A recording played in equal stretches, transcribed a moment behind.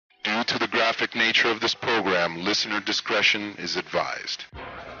to the graphic nature of this program, listener discretion is advised.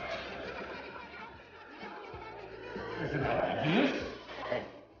 You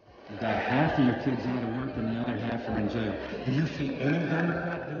got half of your kids out of work and the other half are in jail. Do you see any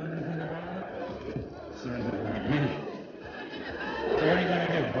Democrat do anything about it? Certainly not me. So what are you going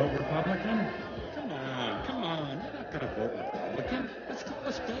to do, vote Republican? Come on. You're not going to vote Republican. Let's call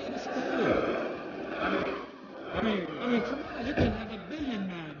a spade a spade. I mean, come on. You can have $1 billion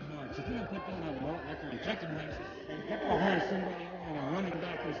marks. If you don't put down a vote like on chicken wings and get behind somebody on a running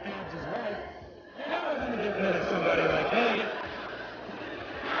back who stabs his wife, you're never going to get rid of somebody like me.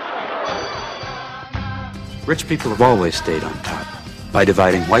 Rich people have always stayed on top by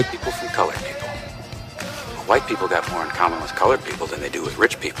dividing white people from colored people. Well, white people got more in common with colored people than they do with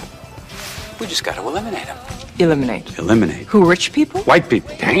rich people. We just got to eliminate them. Eliminate? Eliminate. Who, rich people? White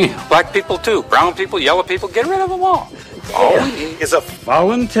people. Damn. Black people, too. Brown people, yellow people. Get rid of them all. All we need is a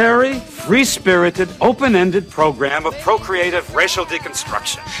voluntary, free-spirited, open-ended program of procreative racial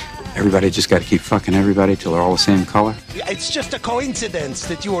deconstruction. Everybody just got to keep fucking everybody till they're all the same color? It's just a coincidence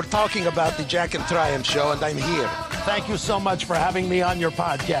that you were talking about the Jack and Triumph show, and I'm here. Thank you so much for having me on your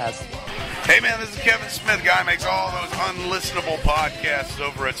podcast. Hey, man, this is Kevin Smith. Guy who makes all those unlistenable podcasts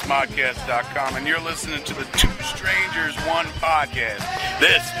over at smodcast.com, and you're listening to the Two Strangers, One Podcast.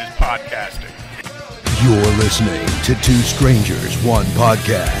 This is podcasting. You're listening to Two Strangers, One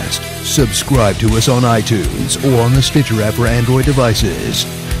Podcast. Subscribe to us on iTunes or on the Stitcher app for Android devices.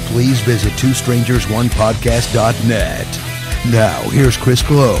 Please visit twostrangersonepodcast.net. Now, here's Chris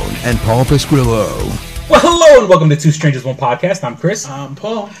Colon and Paul Pasquillo. Well, hello and welcome to Two Strangers, One Podcast. I'm Chris. I'm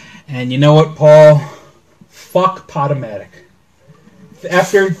Paul. And you know what, Paul? Fuck Podomatic.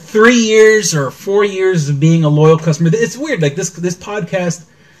 After 3 years or 4 years of being a loyal customer, it's weird. Like, this podcast,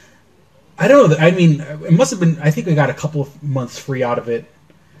 I don't know. I mean, it must have been, I think we got a couple of months free out of it.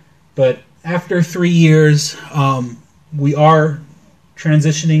 But after 3 years, we are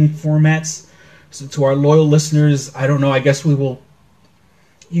transitioning formats. So to our loyal listeners, I don't know, I guess we will,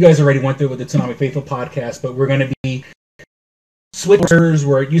 you guys already went there with the Tsunami Faithful podcast, but we're going to be switchers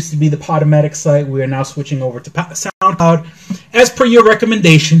where it used to be the Podomatic site. We are now switching over to Soundcloud. As per your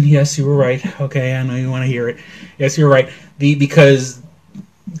recommendation, yes, you were right. Okay, I know you want to hear it. Yes, you're right. Because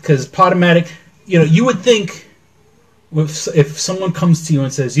Podomatic, you know, you would think if someone comes to you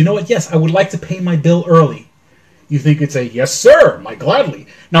and says, you know what, yes, I would like to pay my bill early. You think it's a, yes, sir, my gladly.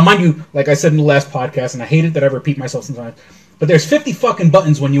 Now, mind you, like I said in the last podcast, and I hate it that I repeat myself sometimes, but there's 50 fucking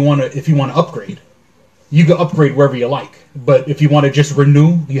buttons when you want to, if you want to upgrade. You can upgrade wherever you like. But if you want to just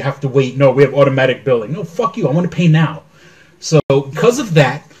renew, you have to wait. No, we have automatic billing. No, fuck you. I want to pay now. So, because of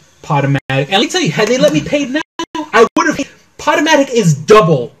that, Podomatic, and let me tell you, had they let me pay now, I would have. Podomatic is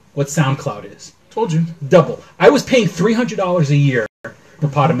double what SoundCloud is. Told you. Double. I was paying $300 a year for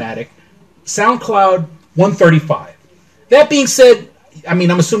Podomatic. SoundCloud, $135. That being said, I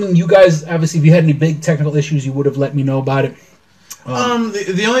mean, I'm assuming you guys, obviously, if you had any big technical issues, you would have let me know about it.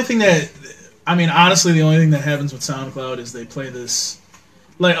 The only thing that, I mean, honestly, the only thing that happens with SoundCloud is they play this,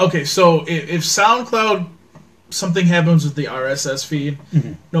 like, okay, so if SoundCloud, something happens with the RSS feed,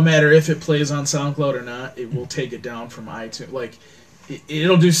 no matter if it plays on SoundCloud or not, it will take it down from iTunes. Like,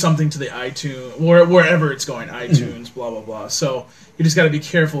 it'll do something to the iTunes, wherever it's going, iTunes, blah, blah, blah. So you just got to be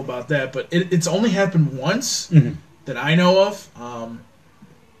careful about that. But it's only happened once that I know of.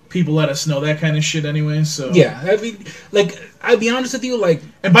 People let us know that kind of shit anyway. So yeah, I mean, like, I'll be honest with you, like.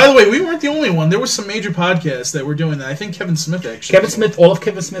 And by the way, we weren't the only one. There were some major podcasts that were doing that. I think Kevin Smith actually. Kevin Smith, all of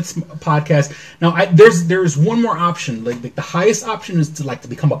Kevin Smith's podcasts. Now, there's one more option. Like the highest option is to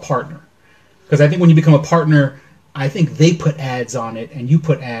become a partner, because I think when you become a partner, I think they put ads on it and you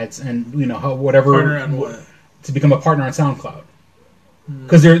put ads, and you know whatever. Partner on what? To become a partner on SoundCloud.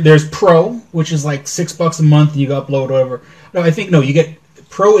 Because there's Pro, which is like $6 a month, and you can upload whatever. No, I think you get.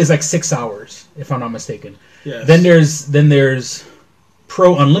 Pro is like 6 hours, if I'm not mistaken. Yes. Then there's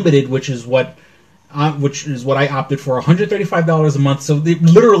Pro Unlimited, which is what I opted for, $135 a month. So they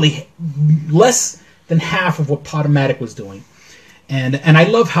literally less than half of what Podomatic was doing. And I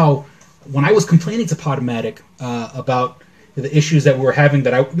love how when I was complaining to Podomatic about the issues that we were having,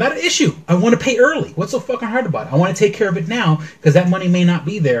 not an issue. I want to pay early. What's so fucking hard about it? I want to take care of it now because that money may not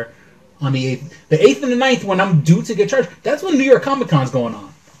be there on the 8th. The 8th and the 9th, when I'm due to get charged, that's when New York Comic Con's going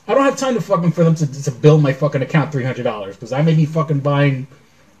on. I don't have time for them to bill my fucking account $300 because I may be fucking buying,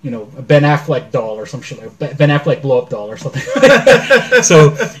 a Ben Affleck doll or some shit, like Ben Affleck blow up doll or something.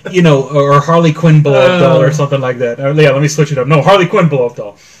 So, or Harley Quinn blow up doll or something like that. Yeah, let me switch it up. No, Harley Quinn blow up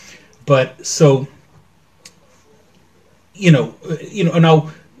doll. But so, now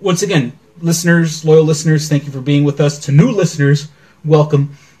once again, listeners, loyal listeners, thank you for being with us. To new listeners,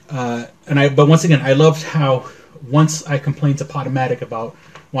 welcome. But once again, I loved how once I complained to Podomatic about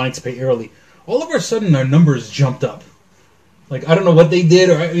wanting to pay early, all of a sudden our numbers jumped up. Like, I don't know what they did,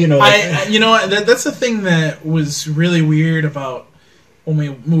 or you know. That's the thing that was really weird about when we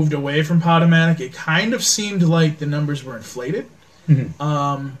moved away from Podomatic. It kind of seemed like the numbers were inflated.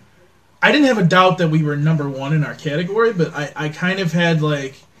 Mm-hmm. I didn't have a doubt that we were number one in our category, but I kind of had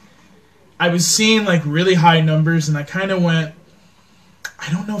like, I was seeing like really high numbers, and I kind of went, I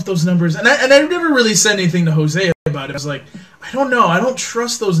don't know if those numbers, and I never really said anything to Jose about it. I was like, I don't know, I don't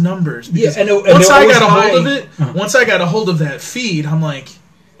trust those numbers. Because once I got a hold of it, once I got a hold of that feed, I'm like,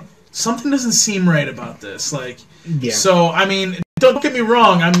 something doesn't seem right about this. Like, so I mean, don't get me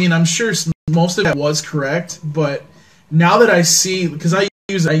wrong. I mean, I'm sure most of that was correct, but now that I see, because I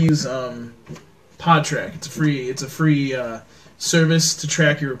use PodTrack. It's a free service to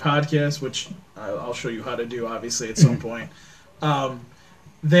track your podcast, which I'll show you how to do, obviously, at some point. What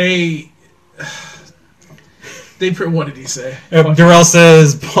did he say? Darrell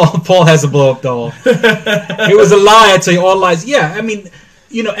says Paul has a blow up doll. It was a lie. I tell you, all lies. Yeah, I mean,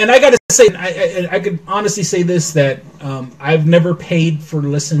 you know, and I got to say, I could honestly say this, that I've never paid for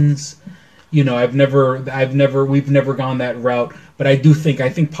listens. You know, we've never gone that route. But I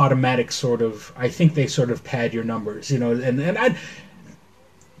think Podomatic I think they sort of pad your numbers. You know, and I.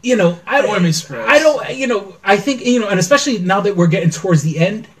 You know, I wouldn't be surprised. I don't. You know, I think, you know, and especially now that we're getting towards the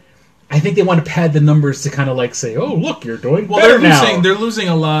end, I think they want to pad the numbers to kind of like say, "Oh, look, you're doing better now." They're losing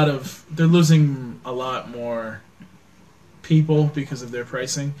a lot more people because of their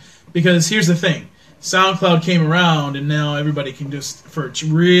pricing. Because here's the thing: SoundCloud came around, and now everybody can just, for a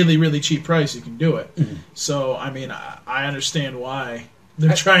really, really cheap price, you can do it. Mm-hmm. So, I mean, I understand why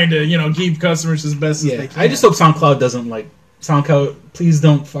they're trying to, you know, keep customers as best as they can. I just hope SoundCloud doesn't like. SoundCloud, please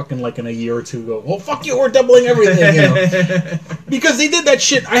don't fucking like in a year or two go, well, fuck you, we're doubling everything, you know? Because they did that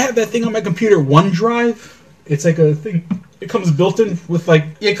shit. I have that thing on my computer, OneDrive. It's like a thing. It comes built in with like.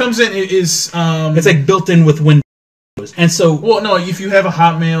 It comes in. It is. It's like built in with Windows, and so. Well, no, if you have a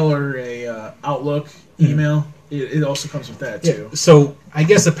Hotmail or a Outlook email, it also comes with that too. Yeah. So I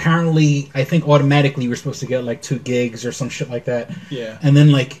guess apparently, I think automatically we're supposed to get like 2 gigs or some shit like that. Yeah. And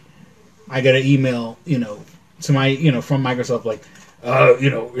then like, I got an email, you know, to my, you know, from Microsoft, like,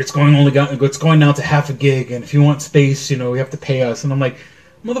 you know, it's going down to half a gig, and if you want space, you know, you have to pay us. And I'm like,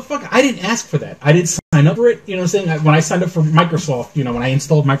 motherfucker, I didn't ask for that. I didn't sign up for it. You know what I'm saying? When I signed up for Microsoft, you know, when I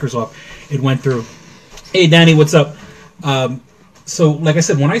installed Microsoft, it went through. Hey, Danny, what's up? So, like I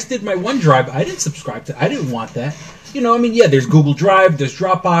said, when I did my OneDrive, I didn't subscribe to. I didn't want that. You know, I mean, yeah, there's Google Drive, there's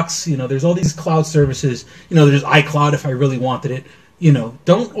Dropbox, you know, there's all these cloud services. You know, there's iCloud if I really wanted it. You know,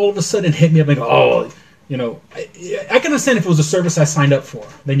 don't all of a sudden hit me up and go, oh. You know, I can understand if it was a service I signed up for,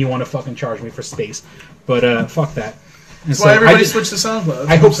 then you want to fucking charge me for space. But fuck that. That's why everybody switched to SoundCloud.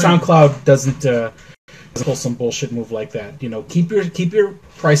 I hope SoundCloud doesn't pull some bullshit move like that. You know, keep your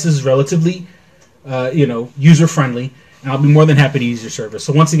prices relatively, you know, user friendly, and I'll be more than happy to use your service.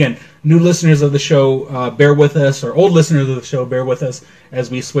 So once again, new listeners of the show, bear with us, or old listeners of the show, bear with us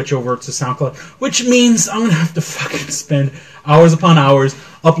as we switch over to SoundCloud, which means I'm gonna have to fucking spend hours upon hours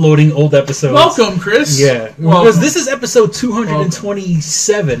uploading old episodes. Welcome, Chris. Yeah, because this is episode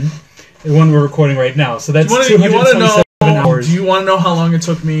 227, the one we're recording right now. So that's 227 hours. Do you want to know how long it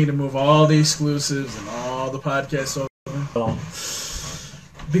took me to move all the exclusives and all the podcasts over?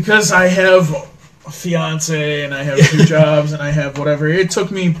 Because I have a fiance and I have 2 jobs and I have whatever. It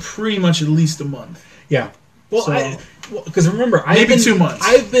took me pretty much at least a month. Yeah. Well, because remember, maybe 2 months.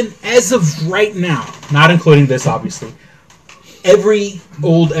 I've been, as of right now, not including this, obviously. Every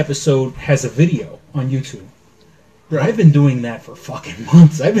old episode has a video on YouTube. Right. I've been doing that for fucking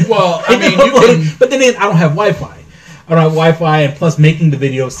months. But then I don't have Wi-Fi. And plus making the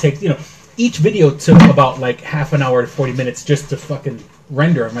videos takes, you know, each video took about like half an hour to 40 minutes just to fucking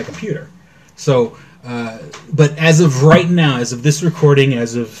render on my computer. So, but as of right now, as of this recording,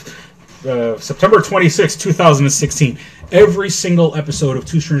 as of September 26, 2016, every single episode of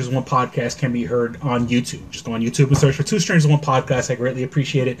Two Strangers One Podcast can be heard on YouTube. Just go on YouTube and search for Two Strangers One Podcast. I greatly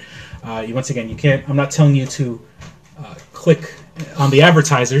appreciate it. Once again, you can't. I'm not telling you to click on the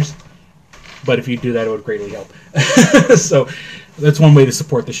advertisers, but if you do that, it would greatly help. So that's one way to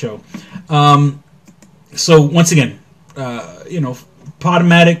support the show. So once again, you know,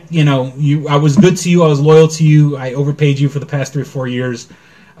 Podomatic, you know, I was good to you. I was loyal to you. I overpaid you for the past 3 or 4 years.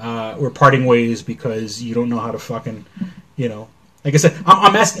 We're parting ways because you don't know how to fucking, you know. Like I said,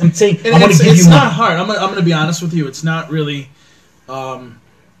 I'm saying I want to give you money. It's not hard. I'm going to be honest with you. It's not really.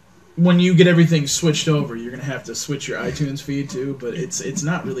 When you get everything switched over, you're going to have to switch your iTunes feed too. But it's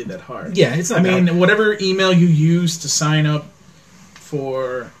not really that hard. Yeah, it's not. I mean, whatever email you use to sign up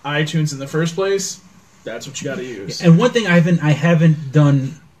for iTunes in the first place, that's what you got to use. And one thing I haven't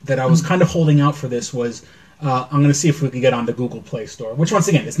done that I was kind of holding out for this was I'm going to see if we can get on the Google Play Store. Which once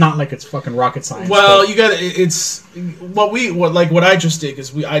again, it's not like it's fucking rocket science. Well, you got it's what I just did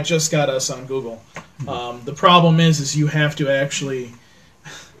is I just got us on Google. The problem is you have to actually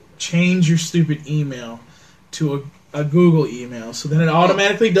change your stupid email to a Google email, so then it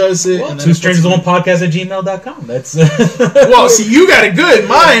automatically does it. Well, twostrangersonepodcast@gmail.com. That's well, see, you got it good.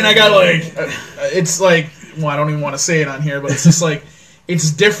 Mine, I got it's like, well, I don't even want to say it on here, but it's just like,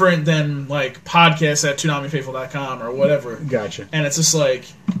 it's different than like podcasts@toonamifaithful.com or whatever. Gotcha. And it's just like,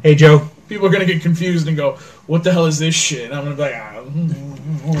 hey, Joe. People are gonna get confused and go, "What the hell is this shit?" And I'm gonna be like,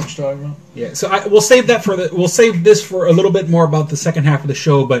 what are you talking about? Yeah, so we'll save this for a little bit more about the second half of the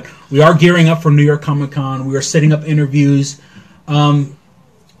show. But we are gearing up for New York Comic Con. We are setting up interviews.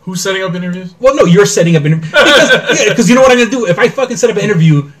 Who's setting up interviews? Well, no, you're setting up interviews because you know what I'm gonna do. If I fucking set up an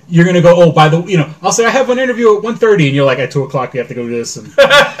interview, you're gonna go, oh, I'll say I have an interview at 1:30, and you're like, at 2:00 you have to go to this, and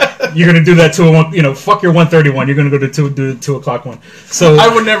you're gonna do that to fuck your 1:30 one. You're gonna go to do the 2:00 one. So I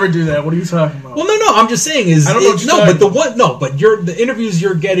would never do that. What are you talking about? Well, no, I'm just saying the interviews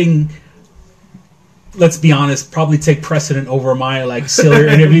you're getting. Let's be honest, probably take precedent over my like sillier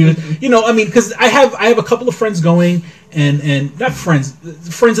interviews. Because I have a couple of friends going, and not friends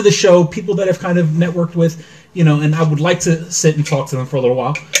of the show, people that I've kind of networked with, and I would like to sit and talk to them for a little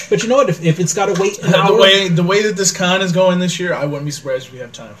while. But you know what? If it's got to wait an hour, the way that this con is going this year, I wouldn't be surprised if we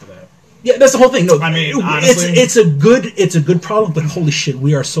have time for that. Yeah, that's the whole thing. No, I mean, honestly, it's a good problem. But holy shit,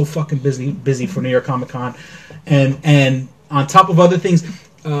 we are so fucking busy for New York Comic Con, and on top of other things,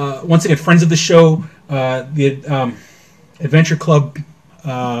 once again, friends of the show. The Adventure Club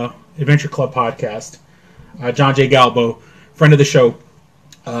podcast, John J. Galbo, friend of the show.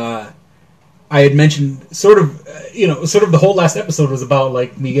 I had mentioned sort of the whole last episode was about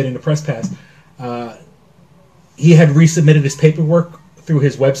like me getting the press pass. He had resubmitted his paperwork through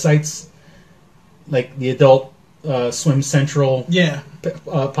his websites, like the Adult Swim Central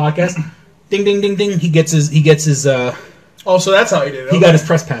podcast. Ding ding ding ding. He gets his. Oh, so that's how he did it. He got his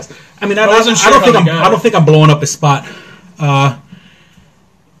press pass. I mean, I don't think I'm blowing up his spot.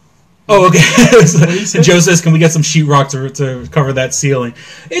 Okay. Joe says, "Can we get some sheetrock to cover that ceiling?"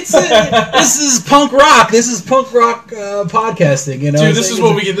 It's this is punk rock. This is punk rock podcasting. Dude, this is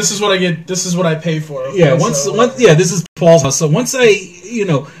what we get. This is what I get. This is what I pay for. Okay? Yeah. Once. This is Paul's house. So once I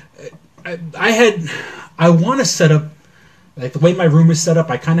want to set up. Like the way my room is set up,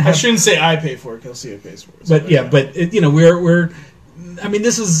 I kind of have. I shouldn't say I pay for it. Kelsey pays for it. But yeah, we're. I mean,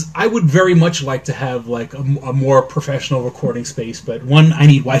 this is. I would very much like to have like a more professional recording space, but one, I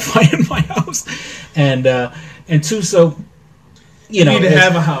need Wi-Fi in my house, and two, so you need to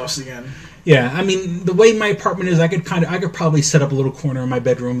have a house again. Yeah, I mean, the way my apartment is, I could probably set up a little corner in my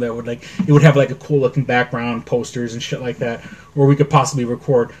bedroom that would would have like a cool looking background, posters and shit like that, where we could possibly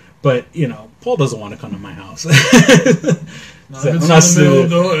record. But Paul doesn't want to come to my house. What's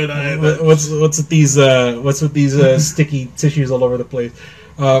with these sticky tissues all over the place?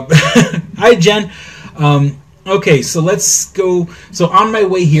 Hi, Jen. Okay, so let's go. So on my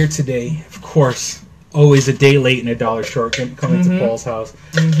way here today, of course, always a day late and a dollar short coming to Paul's house,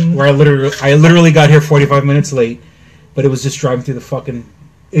 where I literally got here 45 minutes late, but it was just driving through the fucking.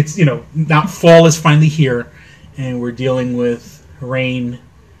 It's now fall is finally here, and we're dealing with rain.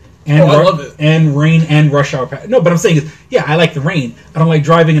 I love it. And rain and rush hour. No, but I'm saying is, I like the rain. I don't like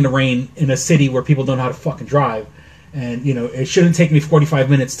driving in the rain in a city where people don't know how to fucking drive. And, it shouldn't take me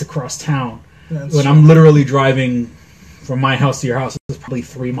 45 minutes to cross town. When I'm literally driving from my house to your house. It's probably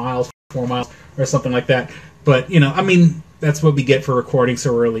 3 miles, 4 miles, or something like that. But, I mean, that's what we get for recording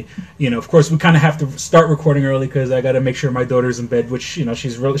so early. Of course, we kind of have to start recording early because I got to make sure my daughter's in bed, which,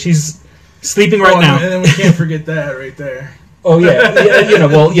 she's sleeping right now. And then we can't forget that right there. Oh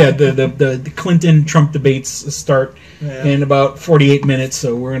the Clinton-Trump debates start in about 48 minutes,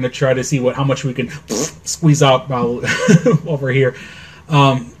 so we're going to try to see how much we can squeeze out while we're here.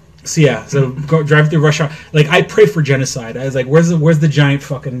 So drive through rush hour. Like, I pray for genocide. I was like, where's the giant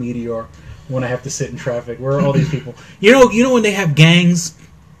fucking meteor when I have to sit in traffic? Where are all these people? You know when they have gangs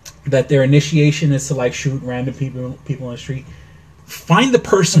that their initiation is to like shoot random people on the street? Find the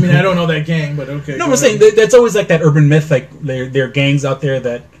person. I mean, I don't know that gang, but okay. No, I'm saying that's always like that urban myth. Like there are gangs out there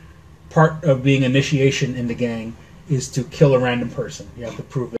that part of being initiation in the gang is to kill a random person. You have to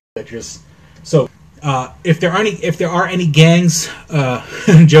prove that you're. So if there are any gangs,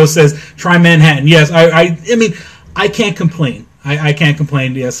 Joe says try Manhattan. Yes, I mean I can't complain. I can't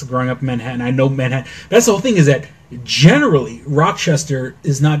complain. Yes, growing up in Manhattan, I know Manhattan. That's the whole thing is that generally, Rochester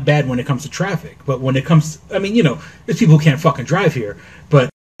is not bad when it comes to traffic. But when it comes to, I mean, there's people who can't fucking drive here. But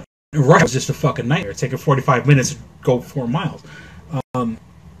Rochester is just a fucking nightmare. Taking 45 minutes to go 4 miles.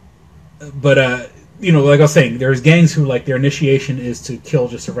 But like I was saying, there's gangs who, like, their initiation is to kill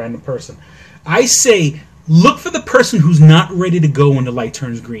just a random person. I say, look for the person who's not ready to go when the light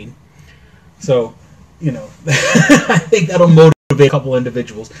turns green. So, I think that'll motivate a couple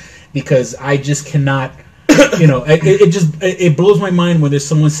individuals, because I just cannot, it blows my mind when there's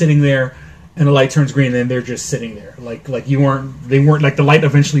someone sitting there and the light turns green and they're just sitting there. Like they weren't, like, the light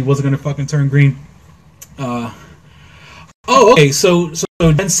eventually wasn't going to fucking turn green. Okay, so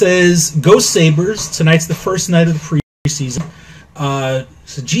Jen says, go Sabres. Tonight's the first night of the preseason.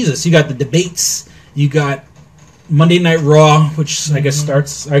 So Jesus, you got the debates. You got Monday Night Raw, which I guess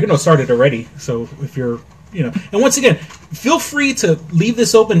started already. So if you're, and once again, feel free to leave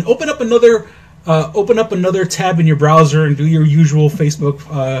this open. Open up another tab in your browser and do your usual Facebook.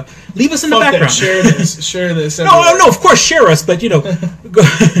 Leave us in the background. Share this. No, of course, share us, but go.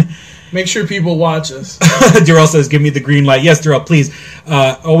 Make sure people watch us. Darrell says, give me the green light. Yes, Darrell, please.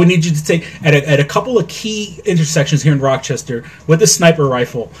 We need you to take, at a couple of key intersections here in Rochester, with a sniper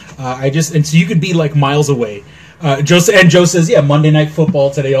rifle. And so you could be, like, miles away. Joe says, yeah, Monday Night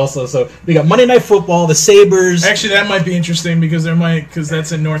Football today also. So we got Monday Night Football, the Sabres. Actually, that might be interesting, because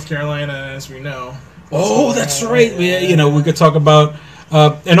that's in North Carolina, as we know. Oh, that's right. We could talk about,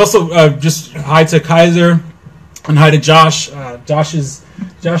 and also just hi to Kaiser and hi to Josh. Josh is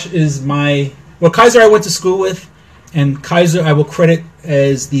Kaiser I went to school with, and Kaiser I will credit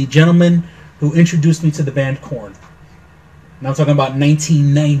as the gentleman who introduced me to the band Korn. And I'm talking about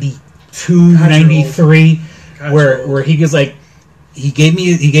 1992, 93, where he was like, he gave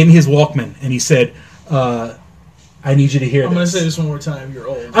me his Walkman, and he said, I need you to hear this. I'm going to say this one more time. You're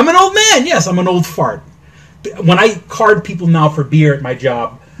old. I'm an old man. Yes, I'm an old fart. When I card people now for beer at my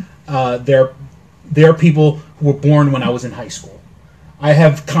job, they're people who were born when I was in high school. I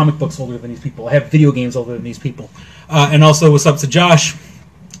have comic books older than these people. I have video games older than these people. And also, what's up to Josh?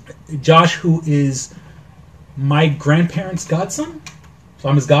 Josh, who is my grandparents' godson. So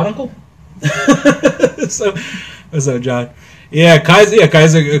I'm his goduncle. so John. Yeah,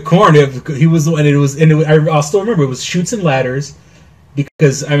 Kaiser Korn. He was, I'll still remember, it was Chutes and Ladders,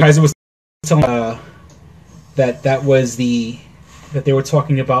 because Kaiser was telling that they were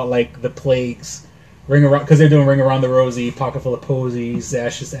talking about, like, the plagues. Ring around, because they're doing Ring Around the Rosie, Pocket Full of Posies,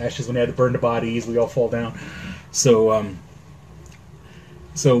 Ashes to Ashes, when they had to burn the bodies, we all fall down. So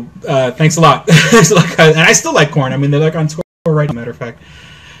thanks a lot. And I still like Korn. I mean, they're, like, on tour right now, matter of fact.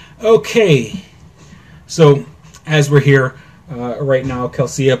 Okay. So, as we're here right now,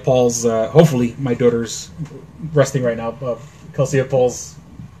 Kelsey Paul's, hopefully my daughter's resting right now. Kelsey Paul's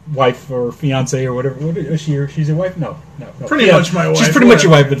wife or fiance or whatever. What is she? She's your wife? No. Pretty much my wife. She's pretty much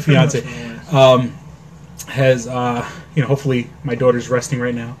your wife, but fiance. Has hopefully my daughter's resting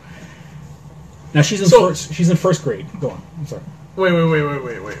right now. Now she's in first grade. Go on. I'm sorry.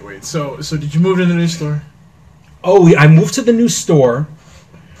 Wait. So did you move to the new store? Oh, I moved to the new store,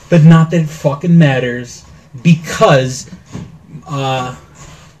 but not that it fucking matters, because I'm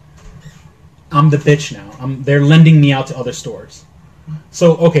the bitch now. They're lending me out to other stores.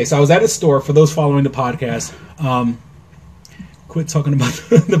 So I was at a store, for those following the podcast. Quit talking about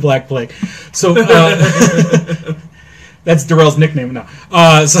the Black Plague. So that's Darrell's nickname now.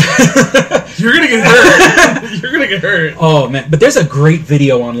 So you're gonna get hurt. You're gonna get hurt. Oh man! But there's a great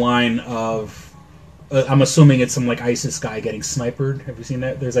video online of I'm assuming it's some, like, ISIS guy getting sniped. Have you seen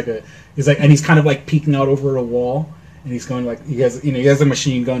that? And he's kind of, like, peeking out over a wall, and he's going, like, he has a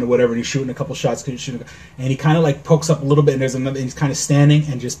machine gun or whatever, and he's shooting a couple shots, and he kind of, like, pokes up a little bit, and there's another, and he's kind of standing,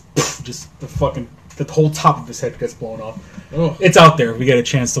 and just the whole top of his head gets blown off. Oh. It's out there. We get a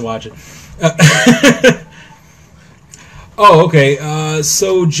chance to watch it. Okay.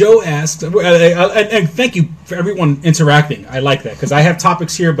 So Joe asked, and thank you for everyone interacting. I like that, because I have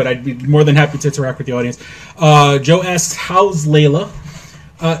topics here, but I'd be more than happy to interact with the audience. Joe asks, how's Layla?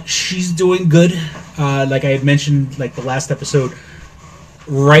 She's doing good. Like I had mentioned, like the last episode.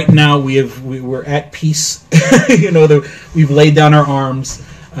 Right now, we're at peace. We've laid down our arms.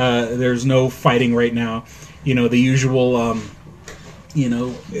 There's no fighting right now. The usual.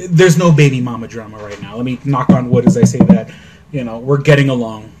 There's no baby mama drama right now. Let me knock on wood as I say that. We're getting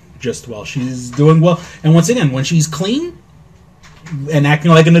along just well. She's doing well. And once again, when she's clean and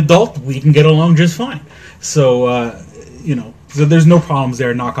acting like an adult, we can get along just fine. So, so there's no problems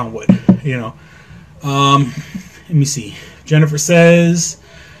there, knock on wood. Let me see. Jennifer says,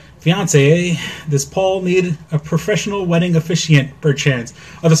 fiance, does Paul need a professional wedding officiant per chance?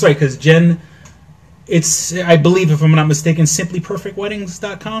 Oh, that's right, because Jen It's, I believe, if I'm not mistaken,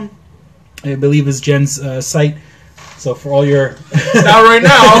 simplyperfectweddings.com. I believe is Jen's site. So for all your not right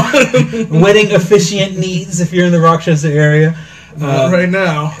now wedding officiant needs, if you're in the Rochester area, not right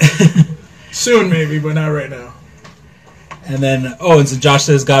now. Soon maybe, but not right now. And then and so Josh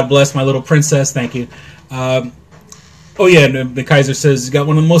says, "God bless my little princess." Thank you. And the Kaiser says, "You got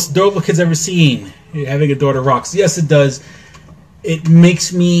one of the most adorable kids I've ever seen. Having a daughter rocks." Yes, it does. It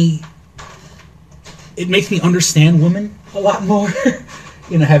makes me understand women a lot more.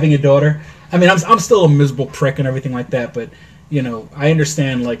 Having a daughter. I mean, I'm still a miserable prick and everything like that, but I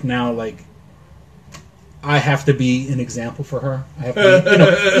understand. Like now, like I have to be an example for her. I have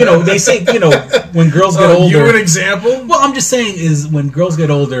to be, they say when girls get older. You're an example. Well, I'm just saying is when girls get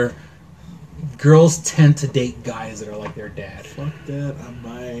older, girls tend to date guys that are like their dad. Fuck that! I'm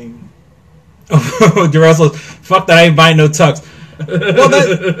buying. Darrell says, "Fuck that! I ain't buying no tux." Well,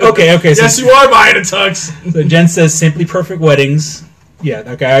 okay. Yes, you are buying a tux. So Jen says, "Simply Perfect Weddings." Yeah,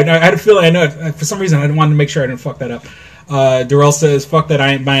 okay. I had a feeling. I know for some reason I wanted to make sure I didn't fuck that up. Darrell says, "Fuck that!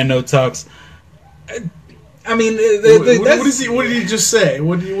 I ain't buying no tux." I mean, what did he just say?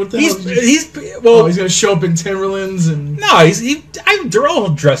 What the hell? He's gonna show up in Timberlands and Darrell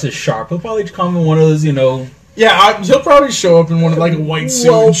dresses sharp. He'll probably come in one of those, Yeah, he'll probably show up in one of like a white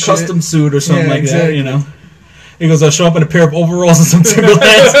suit, custom suit or something like that. He goes, "I'll show up in a pair of overalls and some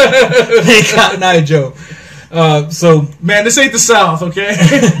Timberlands." Hey, Cotton Eye Joe. Man, this ain't the South, okay?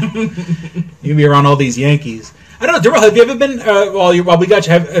 You'll be around all these Yankees. I don't know, Darrell. Have you ever been? While we got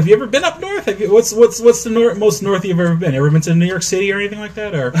you, have you ever been up north? What's the most north you've ever been? Ever been to New York City or anything like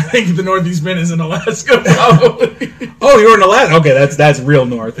that? Or I think the north he's been is in Alaska, probably. Oh, you're in Alaska. Okay, that's real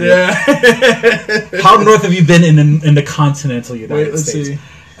north. Yeah. How north have you been in the continental United States?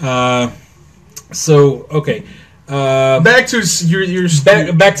 Let's see. Back to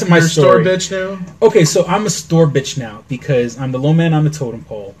my store bitch now. Okay, so I'm a store bitch now because I'm the low man on the totem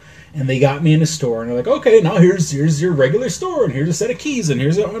pole, and they got me in a store, and they're like, "Okay, now here's your regular store, and here's a set of keys, and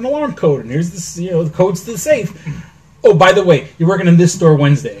here's an alarm code, and here's this the codes to the safe. Oh, by the way, you're working in this store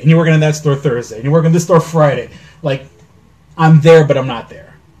Wednesday, and you're working in that store Thursday, and you're working in this store Friday. Like, I'm there, but I'm not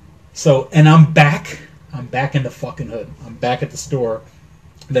there. So, and I'm back in the fucking hood. I'm back at the store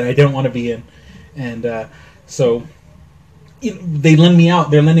that I didn't want to be in, and so they lend me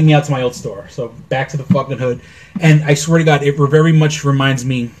out. They're lending me out to my old store. So back to the fucking hood, and I swear to God, it very much reminds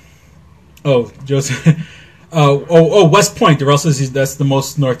me. Oh, Joseph. West Point. Darrell says that's the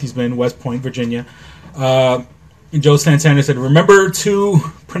most north he's been. West Point, Virginia. And Joe Santana said, "Remember to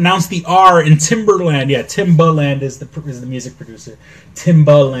pronounce the R in Timberland." Yeah, Timbaland is the music producer.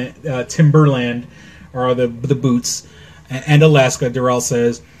 Timberland are the boots. And Alaska. Darrell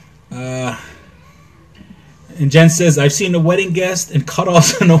says. And Jen says, "I've seen a wedding guest and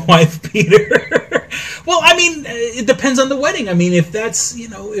cutoffs and a wife beater." Well, I mean, it depends on the wedding. I mean, if that's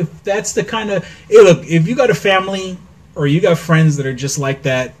the kind of look, if you got a family or you got friends that are just like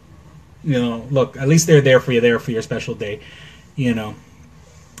that, look, at least they're there for your special day,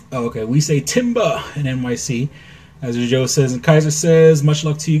 Okay, we say Timba in NYC. As Joe says, and Kaiser says, "Much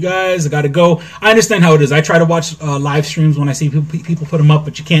luck to you guys. I got to go." I understand how it is. I try to watch live streams when I see people put them up,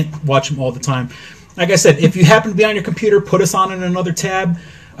 but you can't watch them all the time. Like I said, if you happen to be on your computer, put us on in another tab.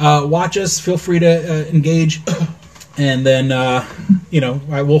 Watch us. Feel free to engage. And then,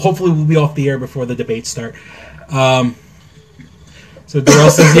 hopefully we'll be off the air before the debates start. So Darrell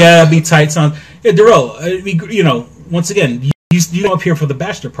says, "Yeah, that'd be tight, son." Yeah, Darrell, once again, you come up here for the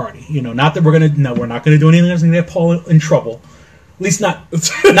bachelor party. Not that we're not gonna do anything that's gonna get Paul in trouble. At least not in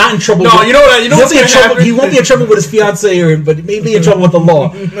trouble. No, you know what? What's gonna happen? He won't be in trouble with his fiance, but he may be in trouble with the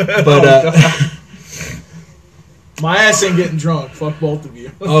law. But my ass ain't getting drunk. Fuck both of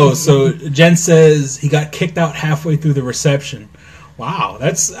you. So Jen says he got kicked out halfway through the reception. Wow,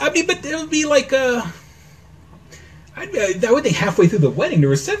 but it would be like that would think halfway through the wedding. The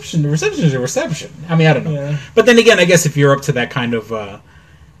reception is a reception. I mean, I don't know. Yeah. But then again, I guess if you're up to that kind of,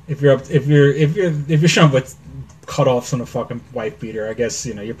 if you're showing with cutoffs on a fucking wife beater, I guess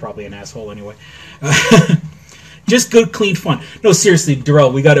you're probably an asshole anyway. Just good, clean fun. No, seriously,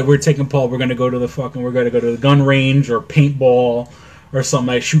 Darrell, we're taking Paul. We're gonna go to the gun range or paintball or something.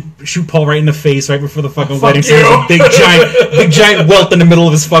 Like shoot Paul right in the face right before the fucking wedding. So there's a big giant welt in the middle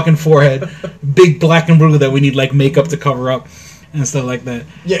of his fucking forehead, big black and blue that we need like makeup to cover up and stuff like that.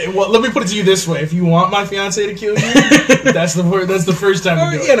 Yeah, well, let me put it to you this way: if you want my fiance to kill you, that's the first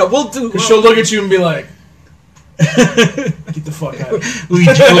time we do it. We'll do. Because she'll look at you and be like, "Get the fuck out!"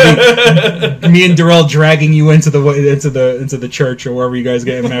 Me and Darrell dragging you into the church or wherever you guys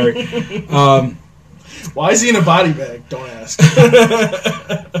getting married. Why is he in a body bag? Don't ask.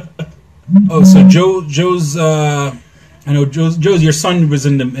 Oh, so Joe's. I know Joe's. Your son was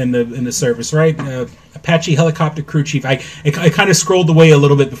in the service, right? Apache helicopter crew chief. I kind of scrolled away a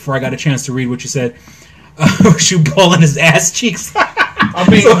little bit before I got a chance to read what you said. Shoe ball in his ass cheeks. I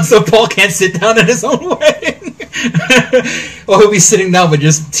mean, so Paul can't sit down in his own way. Well, he'll be sitting down with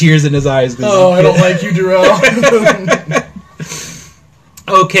just tears in his eyes. Oh, I don't like you, Darrell.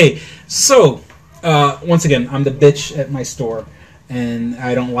 Okay, so once again, I'm the bitch at my store, and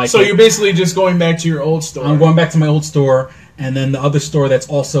I don't like. So you're basically just going back to your old store. I'm going back to my old store, and then the other store that's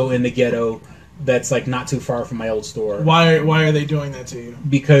also in the ghetto, that's like not too far from my old store. Why are they doing that to you?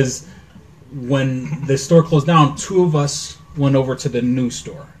 Because when the store closed down, two of us went over to the new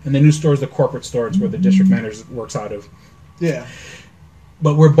store, and the new store is the corporate store. It's where the district manager works out of. Yeah.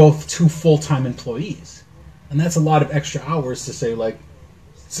 But we're both two full-time employees, and that's a lot of extra hours to say, like,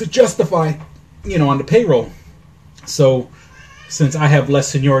 to justify, on the payroll. So, since I have less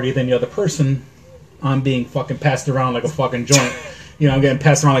seniority than the other person, I'm being fucking passed around like a fucking joint. I'm getting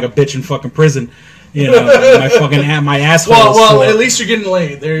passed around like a bitch in fucking prison. My asshole. Well, at least you're getting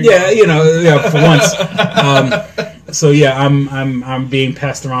laid. There you go. For once. I'm being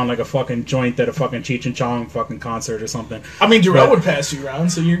passed around like a fucking joint at a fucking Cheech and Chong fucking concert or something. I mean, Darrell would pass you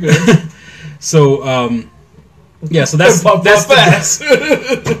around, so you're good. So that's that's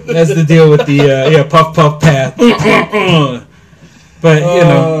the deal with the puff puff pass. But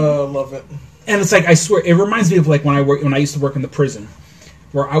love it. And it's like, I swear, it reminds me of like when I used to work in the prison,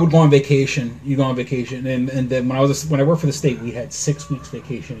 where I would go on vacation. You go on vacation, and then when I worked for the state, we had 6 weeks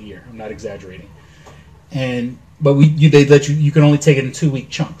vacation a year. I'm not exaggerating. But they let you can only take it in 2-week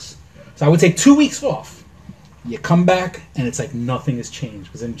chunks. So I would take 2 weeks off. You come back, and it's like nothing has changed.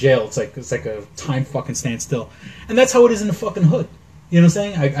 Because in jail, it's like a time fucking standstill. And that's how it is in the fucking hood. You know what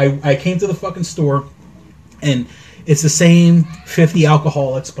I'm saying? I came to the fucking store, and it's the same 50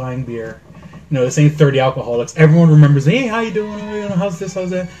 alcoholics buying beer. The same 30 alcoholics. Everyone remembers, hey, how you doing? How's this, how's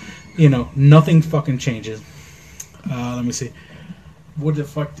that? Nothing fucking changes. Let me see. What the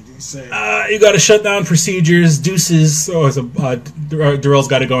fuck did he say? You got to shut down procedures, deuces. Darrell's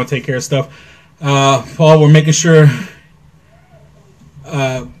got to go and take care of stuff. Paul, we're making sure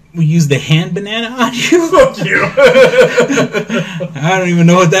we use the hand banana on you. Fuck you. I don't even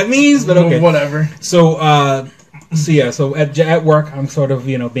know what that means, but okay. Whatever. So at work, I'm sort of,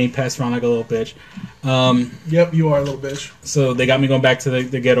 being passed around like a little bitch. Yep, you are a little bitch. So they got me going back to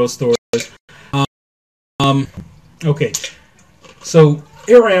the ghetto stores. Okay. So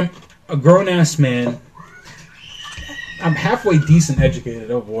here I am, a grown-ass man. I'm halfway decent educated.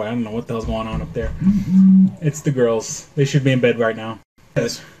 Oh boy, I don't know what the hell's going on up there. It's the girls. They should be in bed right now.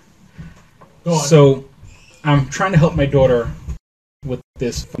 Yes. Go on. So I'm trying to help my daughter with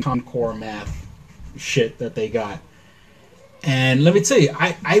this Common Core math shit that they got. And let me tell you,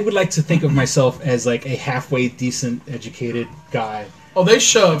 I would like to think of myself as like a halfway decent educated guy. Oh, they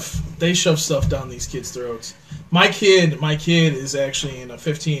shove stuff down these kids' throats. My kid is actually in a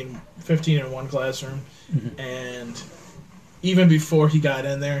 15 in one classroom, and even before he got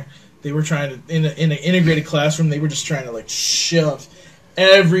in there, they were trying to in an integrated classroom. They were just trying to like shove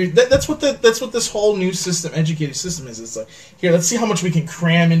that's what this whole new educated system is. It's like, here, let's see how much we can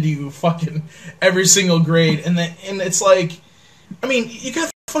cram into you fucking every single grade, and it's like, I mean, you got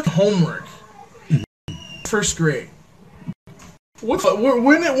fucking homework, first grade.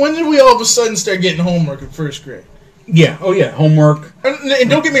 When did we all of a sudden start getting homework in first grade? Yeah. Oh yeah, homework. And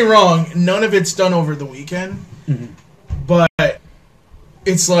don't get me wrong, none of it's done over the weekend. Mm-hmm. But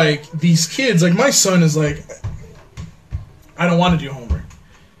it's like these kids, like my son is like, I don't want to do homework.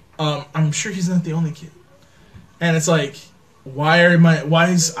 I'm sure he's not the only kid. And it's like,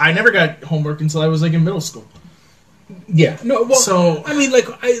 I never got homework until I was like in middle school. Yeah, no. Well, so I mean,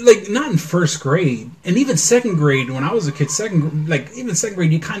 not in first grade, and even second grade. When I was a kid, second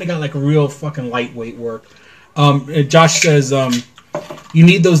grade, you kind of got like a real fucking lightweight work. Josh says, you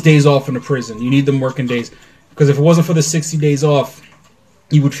need those days off in the prison. You need them working days, because if it wasn't for the 60 days off,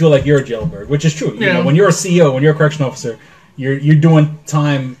 you would feel like you're a jailbird, which is true. You know, when you're a CEO, when you're a correction officer, you're doing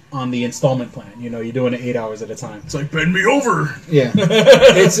time on the installment plan. You're doing it 8 hours at a time. It's like, bend me over. Yeah,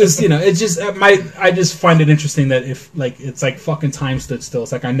 it's just I just find it interesting that if it's like fucking time stood still.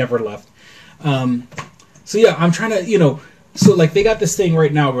 It's like I never left. So yeah, I'm trying to so like they got this thing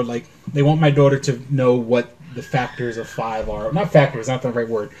right now where like they want my daughter to know what the factors of 5 are. Not factors, not the right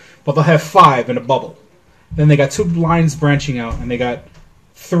word, but they'll have 5 in a bubble. Then they got 2 lines branching out, and they got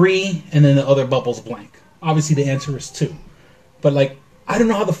 3, and then the other bubble's blank. Obviously, the answer is 2. But like, I don't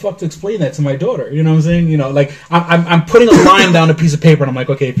know how the fuck to explain that to my daughter. You know what I'm saying? Like I'm putting a line down a piece of paper, and I'm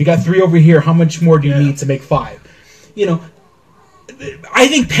like, okay, if you got 3 over here, how much more do you need to make 5? I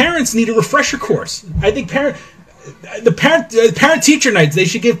think parents need a refresher course. I think the parent teacher nights, they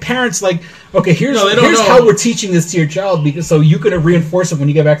should give parents like, okay, here's how we're teaching this to your child, because so you can reinforce it when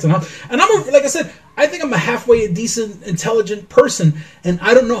you get back to the house. And like I said, I think I'm a halfway decent, intelligent person, and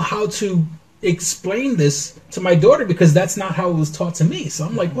I don't know how to explain this to my daughter because that's not how it was taught to me. So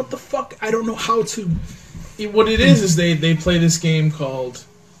I'm like, what the fuck? I don't know how to. What it is they play this game called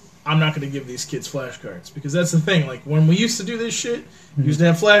I'm not going to give these kids flashcards, because that's the thing. Like when we used to do this shit, we used to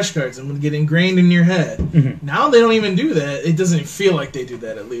have flashcards and would get ingrained in your head. Mm-hmm. Now they don't even do that. It doesn't feel like they do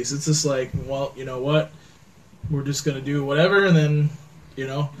that. At least it's just like, well, you know what? We're just going to do whatever, and then you're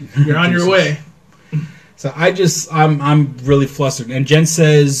on your way. So I'm really flustered. And Jen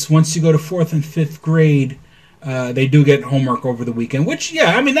says once you go to 4th and 5th grade, they do get homework over the weekend. Which,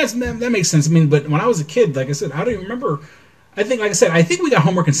 yeah, I mean that makes sense. I mean, but when I was a kid, like I said, I don't even remember. I think we got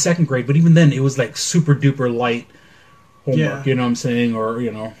homework in 2nd grade, but even then it was like super duper light homework. Yeah. You know what I'm saying? Or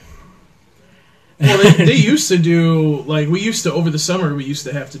Well, they used to do over the summer. We used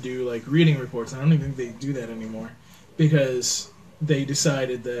to have to do like reading reports. I don't even think they do that anymore because they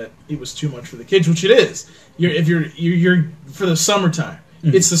decided that it was too much for the kids, which it is. If you're for the summertime.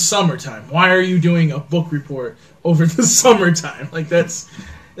 Mm-hmm. It's the summertime. Why are you doing a book report over the summertime? Like that's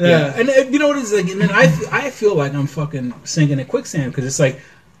yeah. And you know what it is like? And then I feel like I'm fucking sinking in quicksand because it's like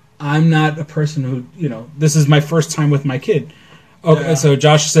I'm not a person who this is my first time with my kid. Okay, yeah. So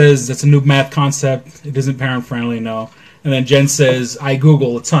Josh says that's a new math concept. It isn't parent friendly, no. And then Jen says I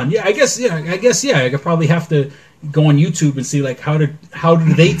Google a ton. Yeah, I guess I could probably have to go on YouTube and see like how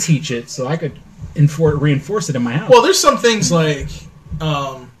do they teach it so I could reinforce it in my house. Well, there's some things like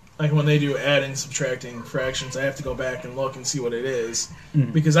when they do adding, subtracting fractions, I have to go back and look and see what it is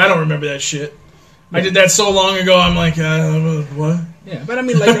because I don't remember that shit. Yeah. I did that so long ago. I'm like, what? Yeah, but I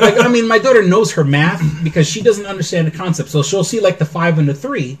mean, my daughter knows her math because she doesn't understand the concept. So she'll see like the 5 and the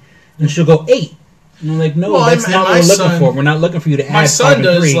 3, and she'll go 8. And I'm like, no, that's not what we're looking for. We're not looking for you to add 5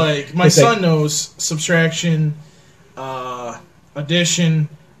 and 3. My son knows subtraction, addition,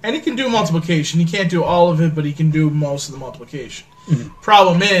 and he can do multiplication. He can't do all of it, but he can do most of the multiplication. Mm-hmm.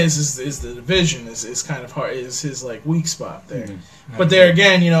 Problem is the division is kind of hard. Is his like weak spot there. Mm-hmm. But there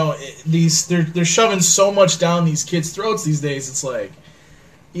again, they're shoving so much down these kids' throats these days. It's like,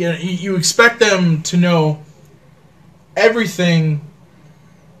 you expect them to know everything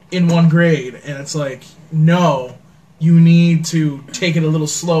in one grade, and it's like, no, you need to take it a little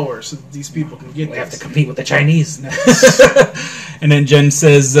slower so that these people can get. We have to compete with the Chinese. And then Jen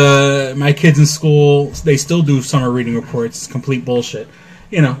says, my kids in school, they still do summer reading reports. It's complete bullshit.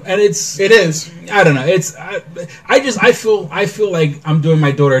 And it is. I don't know. I feel like I'm doing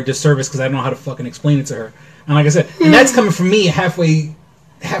my daughter a disservice because I don't know how to fucking explain it to her. And like I said, and that's coming from me, a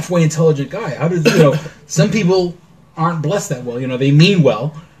halfway intelligent guy. How does some people aren't blessed that well. They mean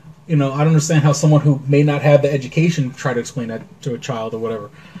well. I don't understand how someone who may not have the education try to explain that to a child or whatever.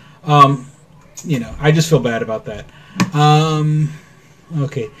 I just feel bad about that.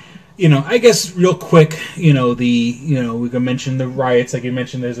 Okay. I guess real quick, we can mention the riots. Like you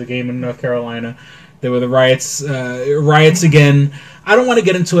mentioned, there's a game in North Carolina. There were the riots again. I don't want to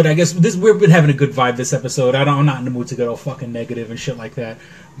get into it. I guess we've been having a good vibe this episode. I'm not in the mood to get all fucking negative and shit like that.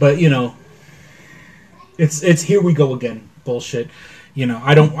 But, it's here we go again bullshit.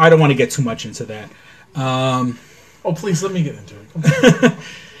 I don't want to get too much into that. Oh, please let me get into it. Come on.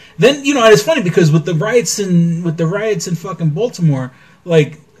 Then and it's funny because with the riots in fucking Baltimore,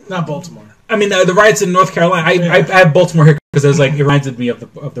 like not Baltimore. I mean the riots in North Carolina. I have Baltimore here because it reminded me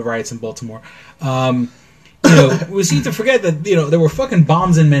of the riots in Baltimore. We seem to forget that there were fucking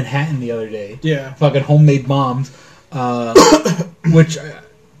bombs in Manhattan the other day. Yeah, fucking homemade bombs, which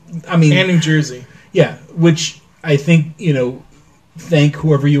I mean, and New Jersey. Yeah, which I think thank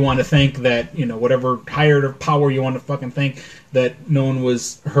whoever you want to thank that whatever higher power you want to fucking thank that no one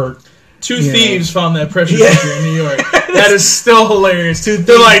was hurt. Two thieves found that pressure cooker in New York. That is still hilarious. They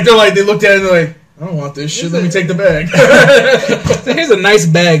looked at it and they're like, I don't want this shit. Let me take the bag. So here's a nice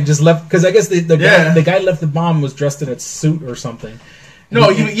bag just left because I guess the guy left the bomb was dressed in a suit or something. No,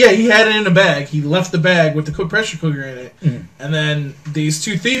 he had it in a bag. He left the bag with the pressure cooker in it. Mm. And then these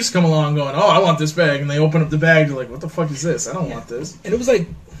two thieves come along going, oh, I want this bag. And they open up the bag. They're like, what the fuck is this? I don't want this. And it was like,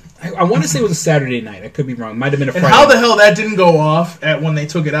 I want to say it was a Saturday night. I could be wrong. Might have been a Friday. And how the hell that didn't go off when they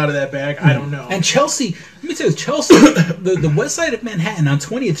took it out of that bag, I don't know. And Chelsea, let me tell you, the west side of Manhattan on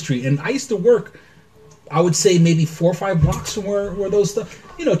 20th Street, and I used to work, I would say maybe 4 or 5 blocks from where those stuff.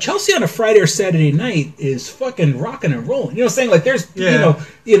 Chelsea on a Friday or Saturday night is fucking rocking and rolling. You know what I'm saying? Like there's,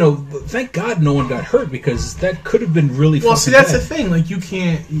 thank God no one got hurt because that could have been really. Well, see, that's the thing. Like you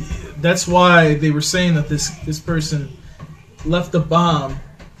can't. That's why they were saying that this person left the bomb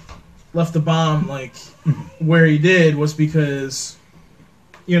like where he did was because,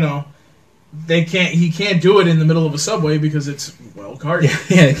 you know, he can't do it in the middle of a subway because it's well guarded.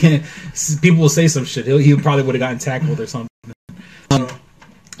 Yeah, people will say some shit. He probably would have gotten tackled or something.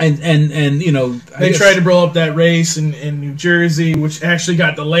 And you know, they tried to blow up that race in New Jersey, which actually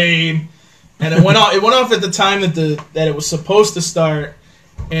got delayed, and it went off. It went off at the time that it was supposed to start,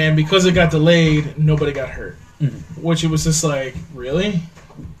 and because it got delayed, nobody got hurt. Mm-hmm. Which it was just like, really?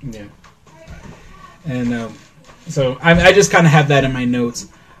 Yeah. And so I just kind of have that in my notes.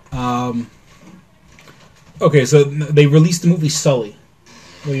 Okay, so they released the movie Sully.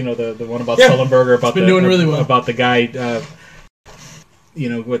 Well, you know, the one about Sullenberger, about really well. About the guy, you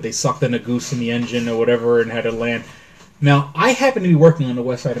know, what they sucked in a goose in the engine or whatever and had to land. Now, I happened to be working on the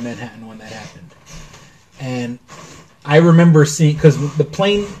west side of Manhattan when that happened. And I remember seeing, because the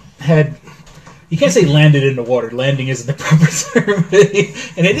plane had, you can't say landed in the water. Landing isn't the proper term.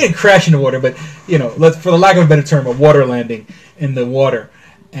 And it didn't crash in the water, but, you know, for the lack of a better term, a water landing in the water.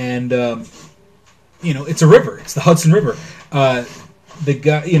 And, you know, it's a river. It's the Hudson River. The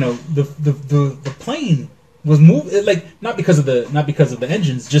guy, you know, the plane was moved, like, not because of the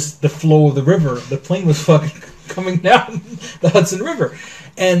engines, just the flow of the river. The plane was fucking coming down the Hudson River.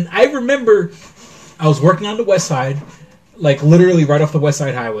 And I remember I was working on the west side, like literally right off the West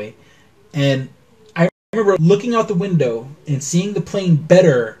Side Highway, and I remember looking out the window and seeing the plane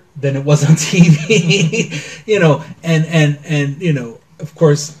better than it was on TV. You know, and you know, of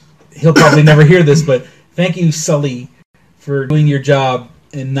course, he'll probably never hear this, but thank you, Sully, for doing your job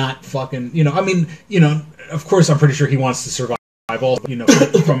and not fucking, you know, I mean, you know, of course, I'm pretty sure he wants to survive. Also, you know,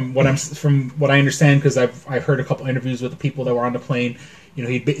 from what I understand, because I've heard a couple interviews with the people that were on the plane. You know,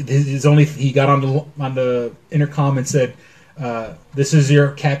 he got on the intercom and said, "This is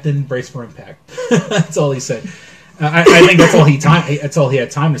your captain. Brace for impact." That's all he said. I think that's all he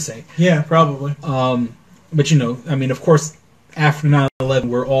had time to say. Yeah, probably. But you know, I mean, of course, after 9/11,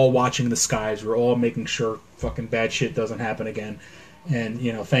 we're all watching the skies. We're all making sure fucking bad shit doesn't happen again. And,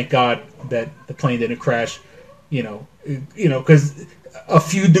 you know, thank God that the plane didn't crash, you know, because a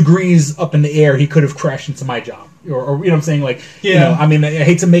few degrees up in the air, he could have crashed into my job. Or you know what I'm saying? Like, yeah. You know, I mean, I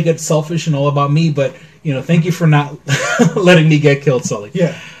hate to make it selfish and all about me, but, you know, thank you for not letting me get killed, Sully.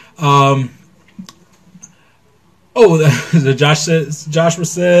 Yeah. Joshua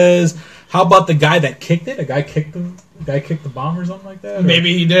says, how about the guy that kicked it? A guy kicked the bomb or something like that?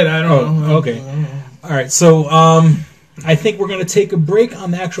 Maybe he did. I don't know. Okay. All right. So, I think we're going to take a break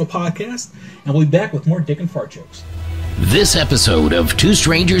on the actual podcast, and we'll be back with more dick and fart jokes. This episode of Two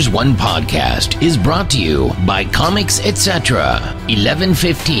Strangers, One Podcast is brought to you by Comics Etc.,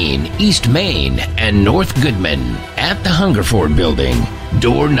 1115 East Main and North Goodman at the Hungerford Building,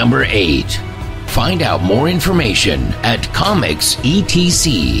 door number 8. Find out more information at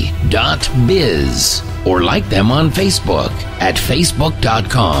comicsetc.biz or like them on Facebook at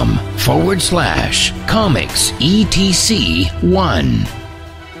facebook.com/comicsetc1.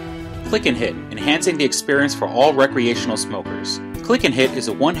 Click and Hit, enhancing the experience for all recreational smokers. Click and Hit is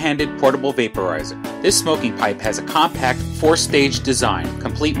a one-handed portable vaporizer. This smoking pipe has a compact 4-stage design,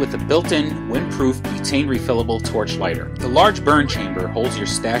 complete with a built-in, windproof, butane refillable torch lighter. The large burn chamber holds your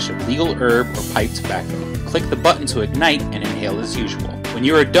stash of legal herb or pipe tobacco. Click the button to ignite and inhale as usual. When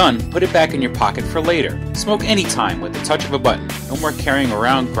you are done, put it back in your pocket for later. Smoke anytime with the touch of a button. No more carrying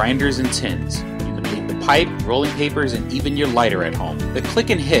around grinders and tins. You can leave the pipe, rolling papers, and even your lighter at home. The Click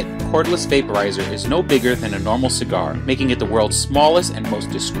and Hit cordless vaporizer is no bigger than a normal cigar, making it the world's smallest and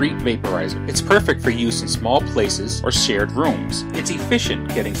most discreet vaporizer. It's perfect for use in small places or shared rooms. It's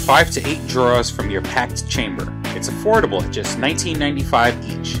efficient, getting 5 to 8 draws from your packed chamber. It's affordable at just $19.95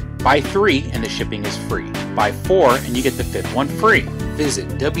 each. Buy 3 and the shipping is free. Buy 4 and you get the 5th one free. Visit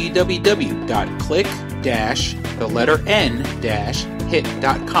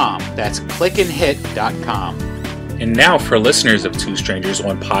www.click-n-hit.com. That's clickandhit.com. And now for listeners of Two Strangers,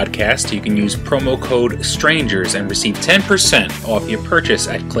 One Podcast, you can use promo code STRANGERS and receive 10% off your purchase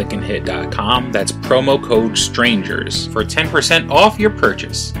at clickandhit.com. That's promo code STRANGERS for 10% off your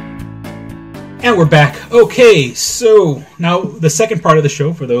purchase. And we're back. Okay, so now the second part of the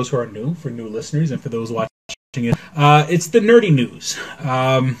show, for those who are new, for new listeners, and for those watching it, it's the nerdy news.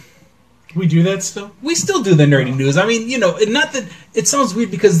 We do that still? We still do the nerdy news. I mean, you know, not that it sounds weird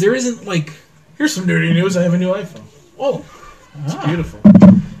because there isn't like... Here's some nerdy news. I have a new iPhone. Oh. It's beautiful.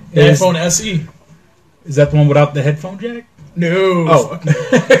 The iPhone SE. Is that the one without the headphone jack? No. Oh. Fuck no.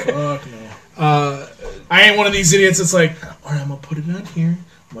 Fuck no. I ain't one of these idiots that's like, all right, I'm going to put it on here.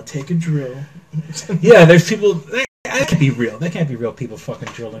 I'm going to take a drill. Yeah, there's people... That can't be real. That can't be real. People fucking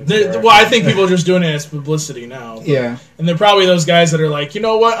drilling. Well, I think people are just doing it as publicity now. But, yeah. And they're probably those guys that are like, you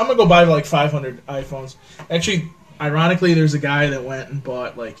know what? I'm gonna go buy like 500 iPhones. Actually, ironically, there's a guy that went and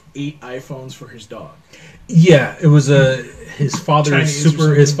bought like 8 iPhones for his dog. Yeah, it was his father is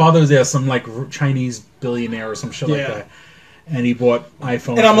Chinese his father was some like Chinese billionaire or some shit like that, and he bought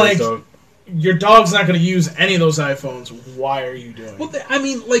iPhones. And I'm for like, his dog. Your dog's not going to use any of those iPhones. Why are you doing? Well, I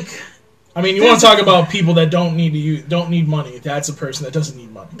mean, like, you want to talk about people that don't need money? That's a person that doesn't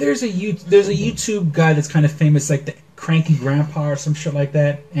need money. There's a YouTube guy that's kind of famous, like the Cranky Grandpa or some shit like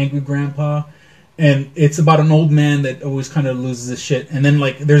that, Angry Grandpa. And it's about an old man that always kind of loses his shit. And then,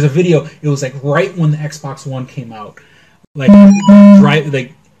 like, there's a video. It was like right when the Xbox One came out,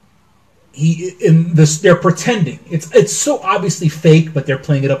 they're pretending it's so obviously fake, but they're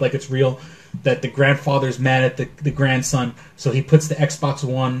playing it up like it's real. That the grandfather's mad at the grandson, so he puts the Xbox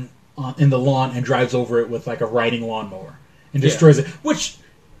One in the lawn and drives over it with like a riding lawnmower and destroys it. Which,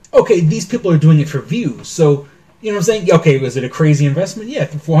 okay, these people are doing it for views, so. You know what I'm saying? Okay, was it a crazy investment? Yeah,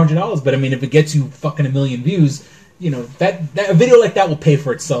 for $400. But I mean, if it gets you fucking 1 million views, you know that a video like that will pay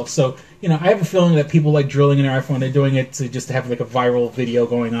for itself. So you know, I have a feeling that people like drilling in their iPhone. They're doing it to just have like a viral video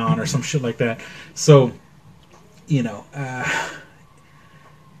going on or some shit like that. So, you know,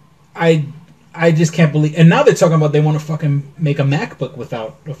 I just can't believe. And now they're talking about they want to fucking make a MacBook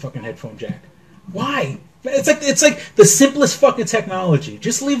without a fucking headphone jack. Why? It's like the simplest fucking technology.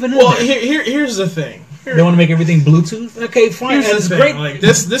 Just leave it in Well, there. here's the thing. They want to make everything Bluetooth. Okay, fine. Here's That's the great. thing. Like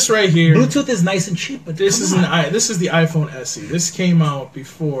this right here. Bluetooth is nice and cheap, but this is the iPhone SE. This came out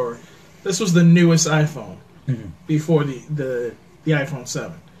before. This was the newest iPhone before the iPhone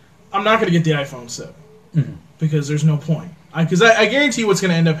 7. I'm not going to get the iPhone 7 because there's no point. Because I guarantee you what's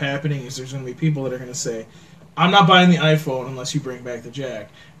going to end up happening is there's going to be people that are going to say, I'm not buying the iPhone unless you bring back the jack.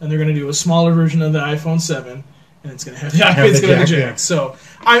 And they're going to do a smaller version of the iPhone 7, and it's going to have the jack. Yeah. So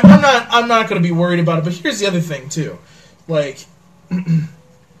I'm not going to be worried about it. But here's the other thing too, like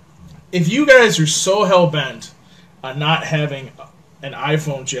if you guys are so hell bent on not having an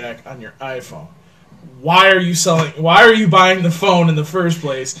iPhone jack on your iPhone, why are you buying the phone in the first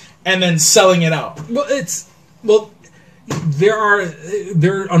place and then selling it out? Well, there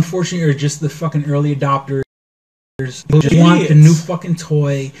unfortunately are just the fucking early adopters. They just want the new fucking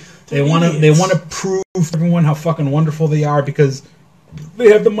toy. They want to prove to everyone how fucking wonderful they are because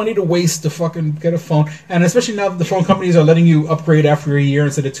they have the money to waste to fucking get a phone. And especially now that the phone companies are letting you upgrade after a year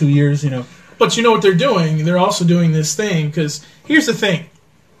instead of 2 years, you know. But you know what they're doing? They're also doing this thing because here's the thing.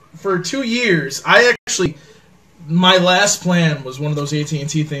 For 2 years, my last plan was one of those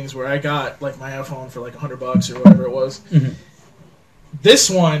AT&T things where I got like my iPhone for like $100 or whatever it was. Mm-hmm. This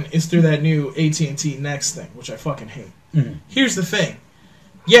one is through that new AT&T Next thing, which I fucking hate. Mm-hmm. Here's the thing.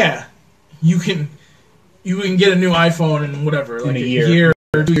 Yeah, you can get a new iPhone in whatever, like a year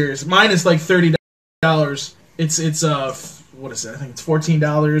or 2 years. Mine is like $30. It's what is it? I think it's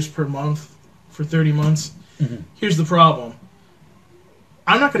 $14 per month for 30 months. Mm-hmm. Here's the problem.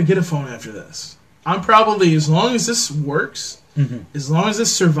 I'm not going to get a phone after this. I'm probably, as long as this works, as long as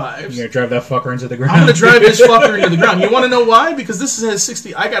this survives, you're going to drive that fucker into the ground. I'm going to drive this fucker into the ground. You want to know why? Because this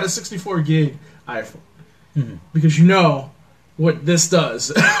has I got a 64 gig iPhone. Mm-hmm. Because you know what this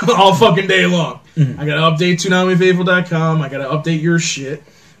does all fucking day long. Mm-hmm. I got to update ToonamiFaithful.com. I got to update your shit.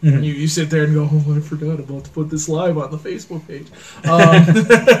 Mm-hmm. And you sit there and go, oh, I forgot about to put this live on the Facebook page.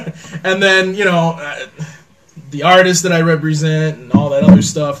 And then, you know, the artist that I represent and all that other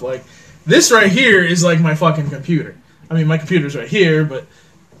stuff. Like, this right here is like my fucking computer. I mean, my computer's right here, but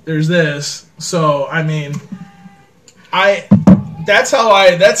there's this. So, I mean, that's how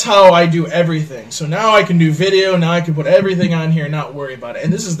I do everything. So now I can do video. Now I can put everything on here and not worry about it.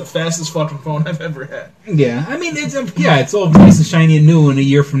 And this is the fastest fucking phone I've ever had. Yeah, I mean, it's all nice and shiny and new. And a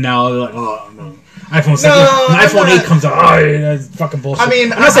year from now, they're like, oh no, iPhone 7, iPhone 8 comes out. Oh, that's fucking bullshit. I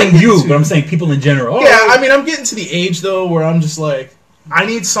mean, I'm not saying you, but I'm saying people in general. Oh, yeah, I mean, I'm getting to the age though where I'm just like, I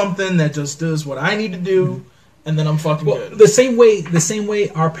need something that just does what I need to do, and then I'm fucking good. The same way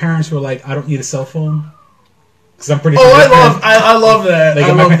our parents were like, I don't need a cell phone. I'm pretty I love that. Like,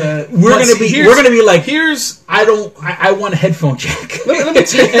 I love that. We're gonna be like, I want a headphone jack. Let me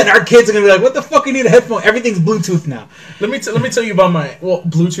tell you, and our kids are gonna be like, what the fuck? You need a headphone? Everything's Bluetooth now. Let me tell you about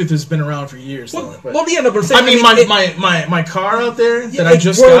Bluetooth has been around for years. But I'm saying, my car out there that I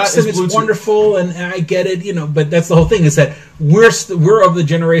just works got is and Bluetooth. It's wonderful, and I get it, you know. But that's the whole thing is that we're of the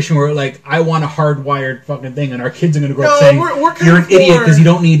generation where like I want a hardwired fucking thing, and our kids are gonna grow up saying you're an idiot because you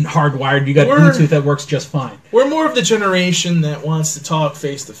don't need hardwired. You got Bluetooth that works just fine. We're more of the generation that wants to talk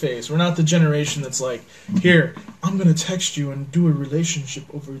face to face. We're not the generation that's like, here, I'm going to text you and do a relationship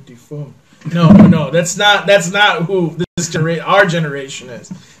over the phone. No. That's not who our generation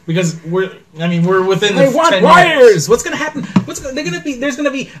is. Because we're within the 10 want wires. Years. What's gonna happen? There's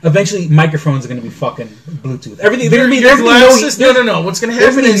gonna be eventually microphones are gonna be fucking Bluetooth. Everything. Your glasses. No. What's gonna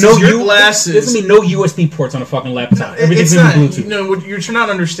happen is your glasses. There's gonna be no USB ports on a fucking laptop. Everything's gonna be Bluetooth. No, what you're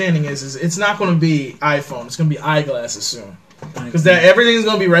not understanding is it's not gonna be iPhone. It's gonna be eyeglasses soon. Because everything's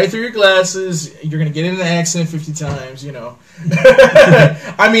gonna be right through your glasses. You're gonna get in an accident 50 times. You know.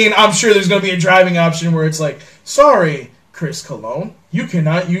 I'm sure there's gonna be a driving option where it's like, sorry, Chris Cologne, you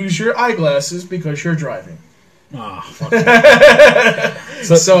cannot use your eyeglasses because you're driving. Oh, fuck.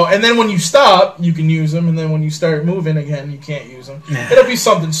 So, and then when you stop, you can use them, and then when you start moving again, you can't use them. It'll be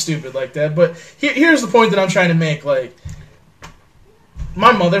something stupid like that. But here's the point that I'm trying to make. Like,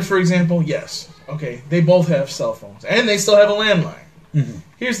 my mother, for example, yes, okay, they both have cell phones, and they still have a landline. Mm-hmm.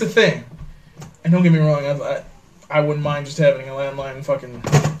 Here's the thing, and don't get me wrong, I wouldn't mind just having a landline and fucking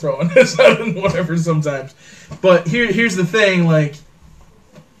throwing this out and whatever sometimes. But here's the thing, like,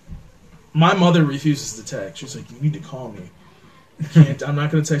 my mother refuses to text. She's like, you need to call me. I'm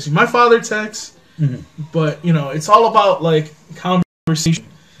not going to text you. My father texts, but, it's all about, like, conversation.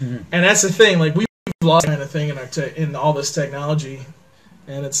 Mm-hmm. And that's the thing, like, we've lost kind of thing in all this technology.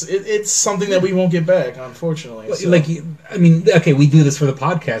 And it's something that we won't get back, unfortunately. So. Like, okay, we do this for the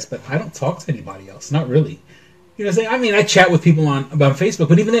podcast, but I don't talk to anybody else. Not really. You know what I'm saying? I chat with people about Facebook,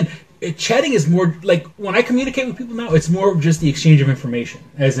 but even then, chatting is more like when I communicate with people now, it's more just the exchange of information,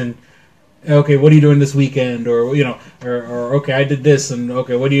 as in, okay, what are you doing this weekend, or or okay, I did this, and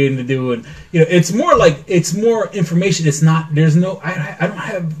okay, what are you going to do, and it's more information. It's not. There's no. I don't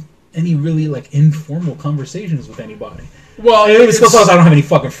have any really like informal conversations with anybody. Well, it's because I don't have any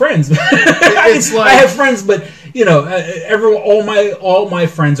fucking friends. I have friends, but all my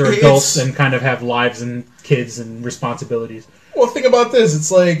friends are adults and kind of have lives and kids and responsibilities. Well, think about this. It's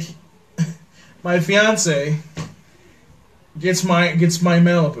like my fiance gets my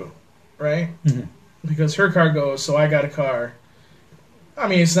Malibu, right? Mm-hmm. Because her car goes, so I got a car.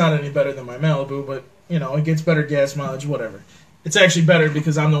 It's not any better than my Malibu, but it gets better gas mileage, whatever. It's actually better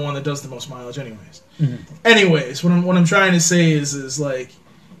because I'm the one that does the most mileage anyways. Mm-hmm. Anyways, what I'm trying to say is like,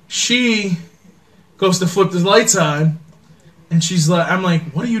 she goes to flip the lights on, and she's like, I'm like,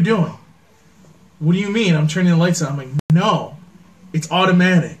 what are you doing? What do you mean? I'm turning the lights on. I'm like, no, it's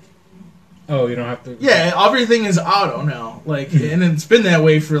automatic. Oh, you don't have to... Yeah, everything is auto now. Like, and it's been that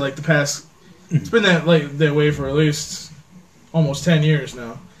way for like the past... It's been that way for at least almost 10 years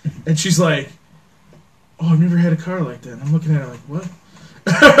now. And she's like, oh, I've never had a car like that. And I'm looking at her like, what?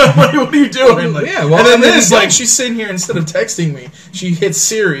 Like, what are you doing? Like, yeah, well, and then this, like, she's sitting here, instead of texting me, she hits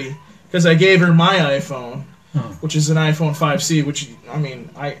Siri, because I gave her my iPhone, which is an iPhone 5C, which,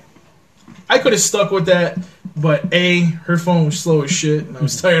 I could have stuck with that, but A, her phone was slow as shit, and I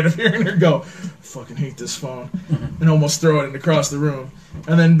was tired of hearing her go, I fucking hate this phone, and almost throw it across the room.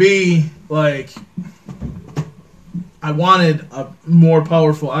 And then B, like, I wanted a more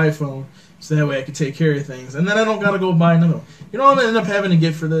powerful iPhone, so that way I could take care of things. And then I don't got to go buy another one. You know what I'm going to end up having to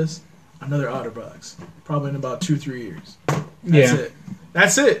get for this? Another OtterBox. Probably in about 2-3 years.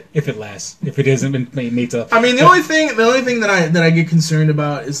 That's it. If it lasts. If it hasn't been made to... the only thing that I get concerned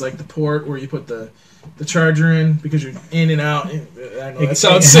about is like the port where you put the charger in, because you're in and out. I know that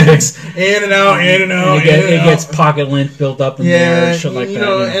sounds sick. In and out, in and out. It gets pocket lint built up in there and shit like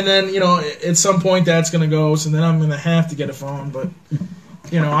that. And then, at some point that's going to go, so then I'm going to have to get a phone, but...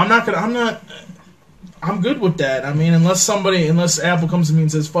 I'm good with that. Unless Apple comes to me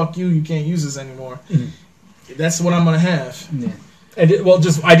and says, fuck you, you can't use this anymore. Mm-hmm. That's what I'm going to have. Yeah. I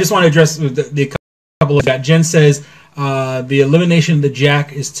just want to address the couple of that. Jen says the elimination of the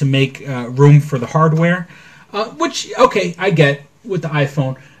jack is to make room for the hardware, which, okay, I get with the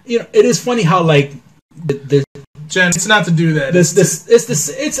iPhone. It is funny how, like, the Jen, it's not to do that.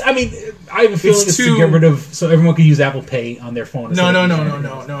 I have a feeling it's to get rid of, so everyone can use Apple Pay on their phone.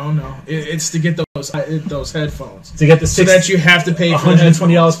 No. It's to get those headphones. To get so that you have to pay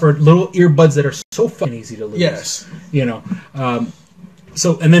 $120 for little earbuds that are so fucking easy to lose. Yes.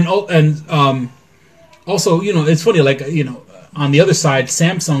 Also, it's funny, like, on the other side,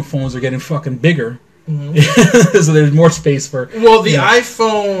 Samsung phones are getting fucking bigger. Mm-hmm. So there's more space for... Well, the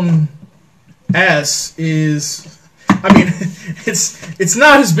iPhone S is... it's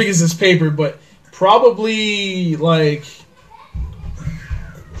not as big as this paper, but probably, like...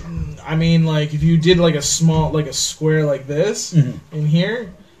 if you did, like, a square like this in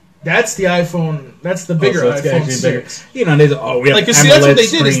here... That's the iPhone. That's the bigger iPhone 6. Bigger. They we have that's what they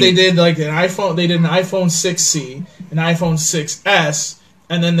did. Is they did like an iPhone. They did an iPhone 6C, an iPhone 6S,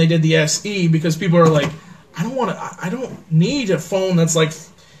 and then they did the SE because people are like, I don't need a phone that's like,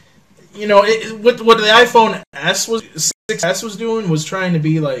 what the iPhone S was 6S was doing was trying to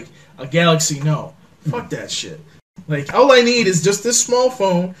be like a Galaxy Note. Fuck that shit. Like, all I need is just this small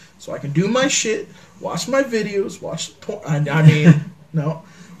phone so I can do my shit, watch my videos, watch porn. I mean, no.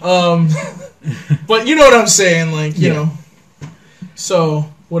 But you know what I'm saying, like, you know.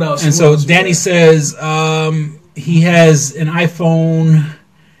 So, what else? And so Danny says he has an iPhone.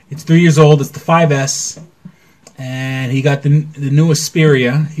 It's 3 years old. It's the 5S. And he got the new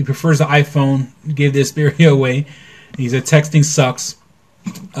Xperia. He prefers the iPhone. He gave the Xperia away. He said texting sucks.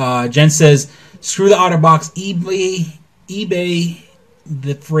 Jen says, screw the OtterBox. eBay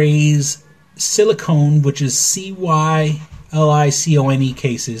the phrase silicone, which is CYLICONE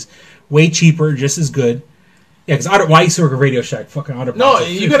cases. Way cheaper, just as good. Yeah, because why you work a Radio Shack? Fucking OtterBox. No,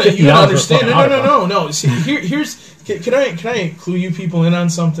 you gotta understand. No. See, here's can I clue you people in on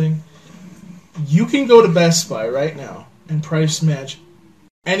something? You can go to Best Buy right now and price match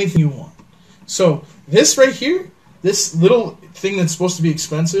anything you want. So this right here, this little thing that's supposed to be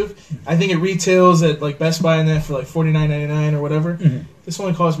expensive, I think it retails at like Best Buy and that for like $49.99 or whatever. Mm-hmm. This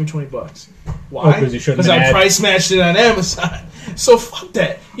only cost me $20. Why? Because I price matched it on Amazon. So fuck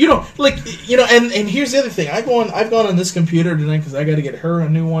that. And here's the other thing. I've gone on this computer tonight because I got to get her a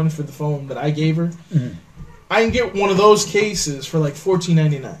new one for the phone that I gave her. Mm-hmm. I can get one of those cases for like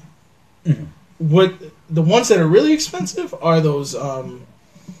 $14.99. Mm-hmm. What the ones that are really expensive are those. I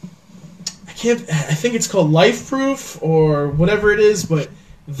think it's called Life Proof or whatever it is, but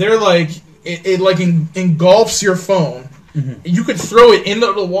they're like it like engulfs your phone. Mm-hmm. You could throw it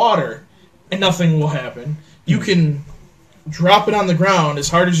into the water and nothing will happen. You can drop it on the ground as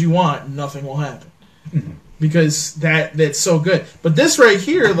hard as you want, and nothing will happen. Mm-hmm. Because that's so good. But this right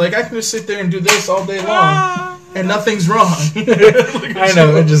here, like I can just sit there and do this all day long, and nothing's wrong. I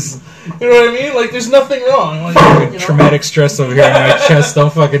know, it just... You know what I mean? Like, there's nothing wrong. Like, traumatic stress over here in my chest.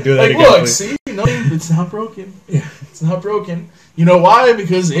 Don't fucking do that again. Look, please. See? No, it's not broken. Yeah. It's not broken. You know why?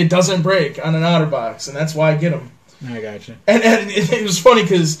 Because it doesn't break on an OtterBox, and that's why I get them. I gotcha. And it was funny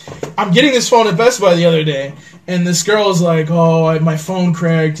because I'm getting this phone at Best Buy the other day, and this girl's like, oh, my phone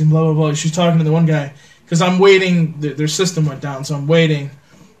cracked, and blah, blah, blah. She's talking to the one guy, because I'm waiting. Their system went down, so I'm waiting.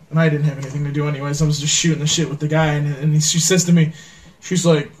 And I didn't have anything to do anyways. I was just shooting the shit with the guy, and she says to me, she's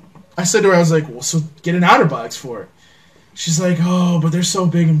like, I said to her, I was like, well, so get an OtterBox for it. She's like, oh, but they're so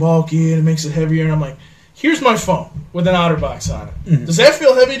big and bulky, and it makes it heavier. And I'm like, here's my phone with an OtterBox on it. Mm-hmm. Does that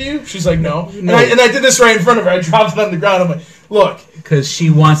feel heavy to you? She's like, no. And I did this right in front of her. I dropped it on the ground. I'm like, look. Because she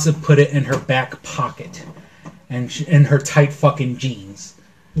wants to put it in her back pocket and in her tight fucking jeans.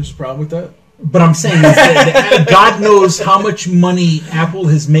 There's a problem with that? But I'm saying that God knows how much money Apple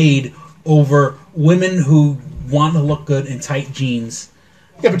has made over women who want to look good in tight jeans.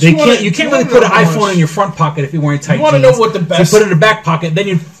 Yeah, but you can't really put an iPhone in your front pocket if you're wearing tight jeans. You want to know what the best... So you put it in the back pocket, then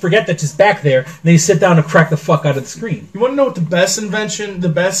you forget that it's back there, and then you sit down and crack the fuck out of the screen. You want to know what the best invention,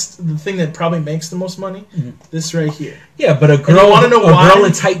 the thing that probably makes the most money? Mm-hmm. This right here. Yeah, but a girl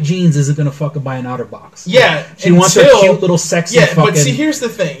in tight jeans isn't going to fucking buy an OtterBox. Yeah. She wants her cute little sexy fucking... but see, here's the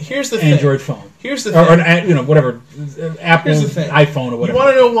thing. Android phone. Here's the thing. Or whatever. Apple, iPhone, or whatever. You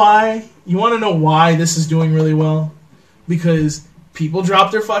want to know why? You want to know why this is doing really well? Because... people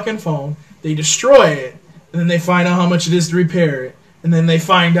drop their fucking phone, they destroy it, and then they find out how much it is to repair it, and then they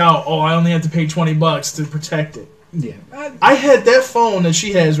find out, oh, I only have to pay $20 to protect it. Yeah. I had that phone that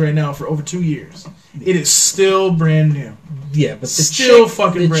she has right now for over 2 years. It is still brand new. Yeah, but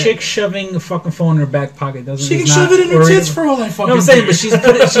the chick shoving a fucking phone in her back pocket doesn't. She can shove it in her tits for all I fucking. No, I'm saying,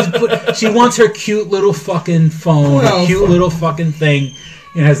 but she wants her cute little fucking phone, her cute little fucking thing.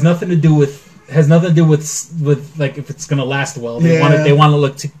 It has nothing to do with like if it's gonna last well. They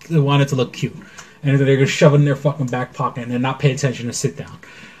want it to look cute, and they're gonna shove it in their fucking back pocket and not pay attention to sit down.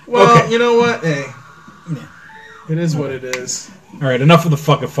 Well, okay. You know what? Hey, it is what it is. All right, enough of the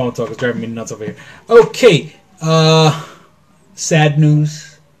fucking phone talk. It's driving me nuts over here. Okay, sad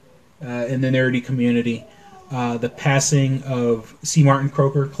news in the nerdy community. The passing of Clay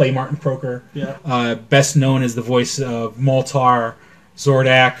Martin Croker, best known as the voice of Moltar,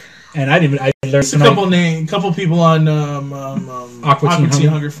 Zordak. And I learned a couple people on Aqua Teen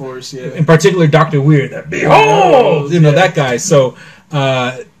Hunger Force, yeah. In particular, Dr. Weird. Behold, that guy. So,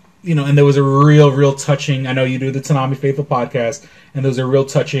 and there was a real touching. I know you do the Tanami Faithful podcast, and there was a real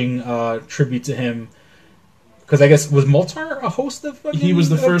touching tribute to him. Because I guess was Moltar a host of? He was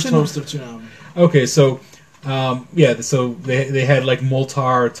the first host of Tanami. Okay, so. So they had like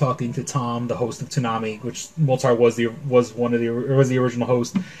Moltar talking to Tom, the host of Toonami, which Moltar was the original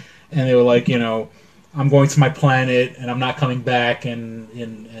host, and they were like, I'm going to my planet and I'm not coming back, and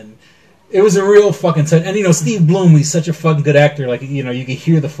It was a real fucking touch. And, Steve Bloom, he's such a fucking good actor. Like, you could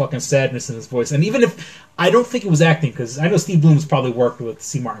hear the fucking sadness in his voice. And even if, I don't think it was acting, because I know Steve Bloom's probably worked with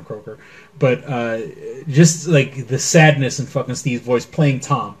C. Martin Croker, but just, like, the sadness in fucking Steve's voice playing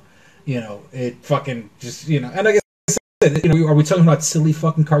Tom, it fucking just, and like I said, are we talking about silly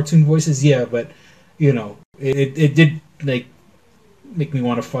fucking cartoon voices? Yeah, but, it did, like, make me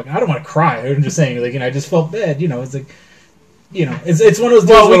want to fucking, I don't want to cry. I'm just saying, like, I just felt bad, it's like, it's one of those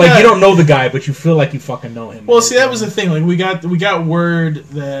deals where like you don't know the guy, but you feel like you fucking know him. Well, see, that was the thing. Like we got word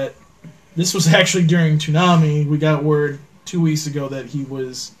that this was actually during Toonami. We got word 2 weeks ago that it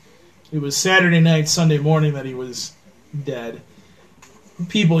was Saturday night, Sunday morning that he was dead.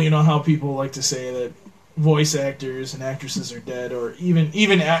 People, how people like to say that voice actors and actresses are dead, or even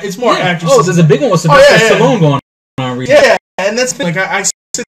it's more actresses. Oh, there's a big one with Sylvester Stallone going on recently. Yeah, and that's like I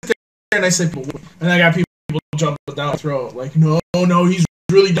sit there and I say, and I got people jumping down my throat like, no, he's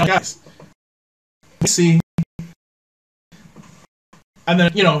really dead, guys. See, and then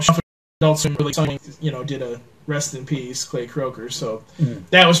Adult Swim really did a rest in peace, Clay Croker. So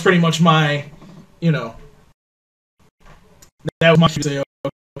that was pretty much my, that was my cue to say,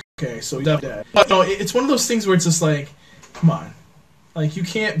 okay, so he's dead. But it's one of those things where it's just like, come on, like you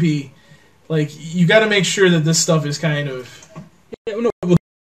can't be, like you got to make sure that this stuff is kind of.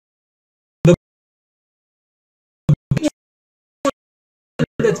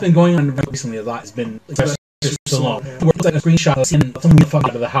 That's been going on recently a lot has been so long. Where it's like a screenshot of seeing someone fuck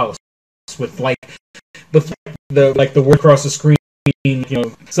out of the house with the word across the screen.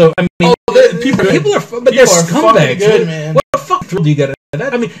 So I mean, people are they're scumbags. Good, man. What the fuck thrill do you get out of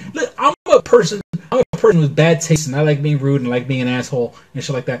that? I mean, look, I'm a person with bad taste, and I like being rude and like being an asshole and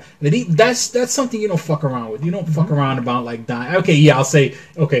shit like that. That's something you don't fuck around with. You don't fuck around about like dying. Okay, yeah, I'll say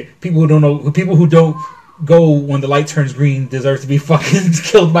people who don't go when the light turns green deserve to be fucking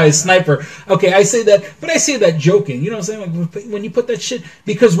killed by a sniper. Okay, I say that, but I say that joking. You know what I'm saying? Like, when you put that shit,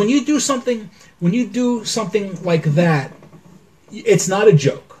 because when you do something like that, it's not a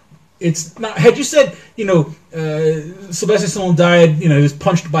joke. It's not. Had you said, Sylvester Stallone died, he was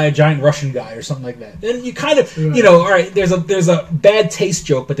punched by a giant Russian guy or something like that, then you kind of, all right, there's a bad taste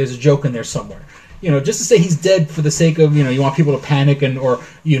joke, but there's a joke in there somewhere. Just to say he's dead for the sake of, you want people to panic or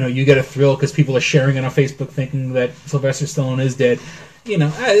you get a thrill because people are sharing it on Facebook thinking that Sylvester Stallone is dead.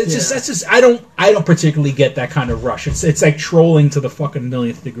 Just I don't particularly get that kind of rush. It's like trolling to the fucking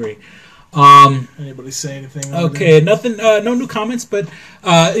millionth degree. Anybody say anything? Okay, nothing. No new comments, but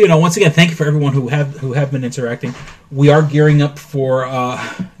once again, thank you for everyone who have been interacting. We are gearing up for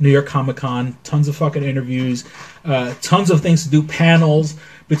New York Comic Con. Tons of fucking interviews, tons of things to do. Panels.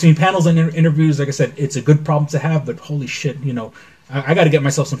 Between panels and interviews, like I said, it's a good problem to have. But holy shit, I got to get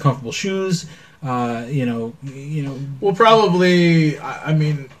myself some comfortable shoes. Well, probably. I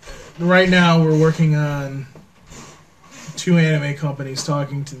mean, right now we're working on 2 anime companies,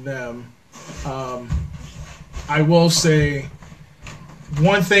 talking to them. I will say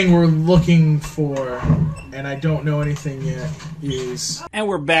one thing we're looking for, and I don't know anything yet, is... And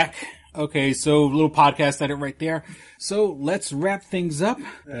we're back. Okay, so a little podcast edit right there. So let's wrap things up.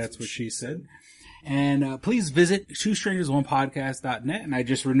 That's what she said. And please visit twostrangersonepodcast.net. And I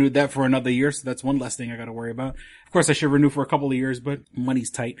just renewed that for another year, so that's one less thing I got to worry about. Of course, I should renew for a couple of years, but money's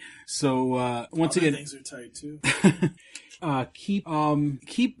tight. So once again, things are tight too.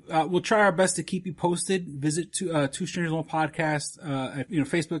 We'll try our best to keep you posted. Visit Two Strangers on Podcast, at,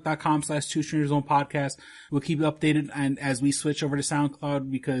 Facebook.com/Two Strangers on Podcast. We'll keep you updated. And as we switch over to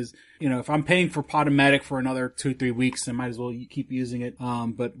SoundCloud, because, if I'm paying for Podomatic for another 2-3 weeks, I might as well keep using it.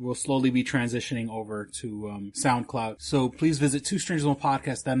 But we'll slowly be transitioning over to, SoundCloud. So please visit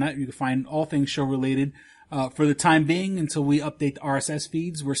twostrangersonepodcast.net. You can find all things show related. For the time being, until we update the RSS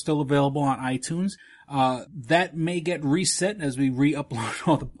feeds, we're still available on iTunes. That may get reset as we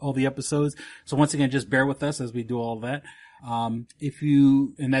re-upload all the episodes. So once again, just bear with us as we do all that. And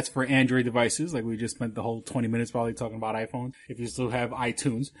that's for Android devices, like we just spent the whole 20 minutes probably talking about iPhone, if you still have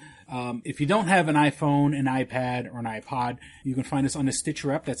iTunes. If you don't have an iPhone, an iPad, or an iPod, you can find us on the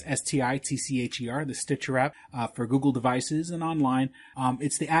Stitcher app. That's STITCHER, the Stitcher app, for Google devices and online.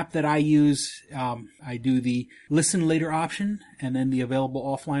 It's the app that I use. I do the listen later option and then the available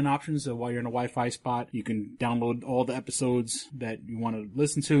offline options. So while you're in a Wi-Fi spot, you can download all the episodes that you want to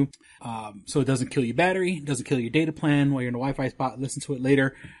listen to. So it doesn't kill your battery, it doesn't kill your data plan while you're in a Wi-Fi spot. Listen to it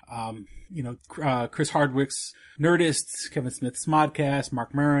later. Chris Hardwick's Nerdist, Kevin Smith's Smodcast,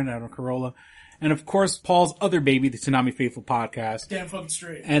 Mark Maron, Adam Carolla, and of course Paul's other baby, the Tsunami Faithful podcast. Damn fucking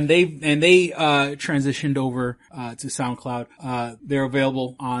straight. And they transitioned over to SoundCloud. They're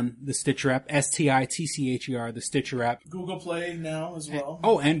available on the Stitcher app, STITCHER, the Stitcher app. Google Play now as well.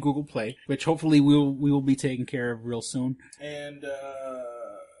 And Google Play, which hopefully we will be taking care of real soon. And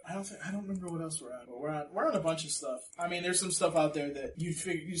I don't remember what else we're on, but we're on a bunch of stuff. I mean, there's some stuff out there that you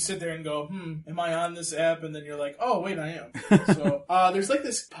sit there and go, am I on this app? And then you're like, oh wait, I am. So there's like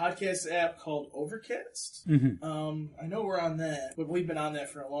this podcast app called Overcast. Mm-hmm. I know we're on that, but we've been on that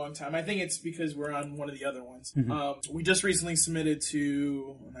for a long time. I think it's because we're on one of the other ones. Mm-hmm. We just recently submitted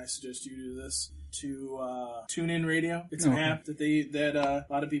to, and I suggest you do this, to TuneIn Radio. It's an app that a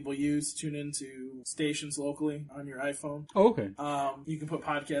lot of people use to tune into stations locally on your iPhone. Oh, okay. You can put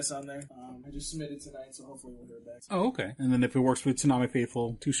podcasts on there. I just submitted tonight, so hopefully we'll hear back. Oh, okay. And then if it works with Tsunami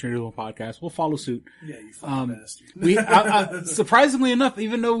Faithful, Two Strangers One Podcast, we'll follow suit. Yeah, you fucking bastard. Surprisingly enough,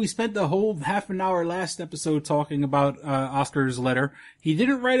 even though we spent the whole half an hour last episode talking about Oscar's letter, he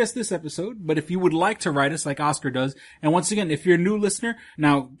didn't write us this episode, but if you would like to write us like Oscar does, and once again, if you're a new listener,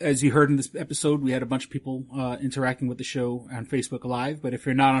 now, as you heard in this episode, we had a bunch of people interacting with the show on Facebook Live, but if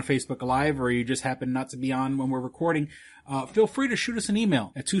you're not on Facebook Live or you just happen not to be on when we're recording, feel free to shoot us an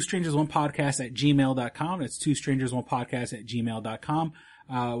email at twostrangersonepodcast@gmail.com. That's twostrangersonepodcast@gmail.com.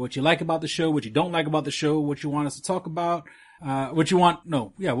 What you like about the show, what you don't like about the show, what you want us to talk about, what would you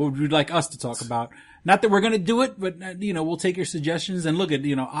like us to talk about. Not that we're gonna do it, but, we'll take your suggestions and look at,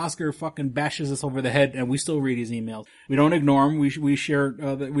 Oscar fucking bashes us over the head and we still read his emails. We don't ignore them. We share,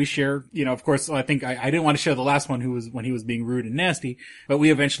 of course, I think I didn't want to share the last one when he was being rude and nasty, but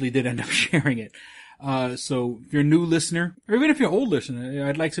we eventually did end up sharing it. So if you're a new listener, or even if you're an old listener,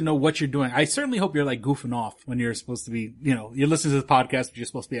 I'd like to know what you're doing. I certainly hope you're like goofing off when you're supposed to be, you're listening to the podcast, but you're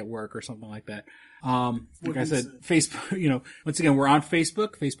supposed to be at work or something like that. Like I said, Facebook, once again, we're on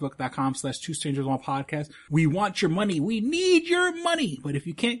Facebook, facebook.com/twostrangersonepodcast. We want your money. We need your money. But if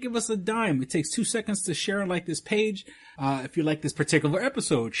you can't give us a dime, it takes 2 seconds to share and like this page. If you like this particular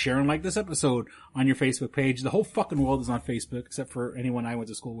episode, share and like this episode on your Facebook page. The whole fucking world is on Facebook, except for anyone I went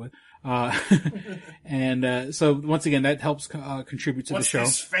to school with. So once again, that helps contribute to the show.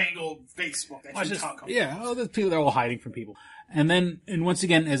 What's this fangled Facebook that you talk about? Yeah, there's people that are all hiding from people. And once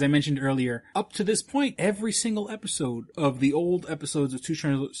again, as I mentioned earlier, up to this point, every single episode of the old episodes of Two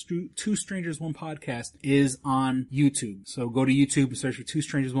Strangers One Podcast is on YouTube. So go to YouTube and search for Two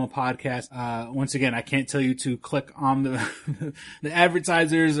Strangers One Podcast. Once again, I can't tell you to click on the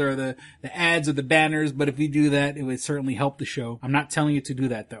advertisers or the ads or the banners, but if you do that, it would certainly help the show. I'm not telling you to do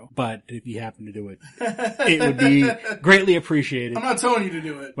that though, but if you happen to do it, it would be greatly appreciated. I'm not telling you to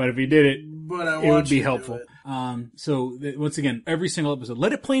do it. But if you did it, it would be helpful. Once again, every single episode,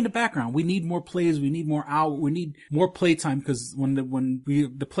 let it play in the background. We need more plays. We need more hours. We need more playtime because when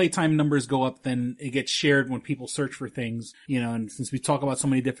the playtime numbers go up, then it gets shared when people search for things, and since we talk about so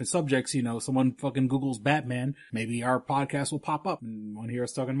many different subjects, someone fucking Googles Batman, maybe our podcast will pop up and want to hear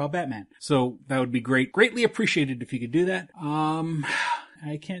us talking about Batman. So that would be great. Greatly appreciated if you could do that.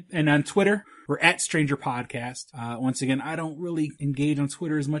 I can't. And on Twitter, we're at Stranger Podcast. Once again, I don't really engage on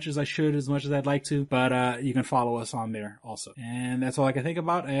Twitter as much as I should, as much as I'd like to, but you can follow us on there also. And that's all I can think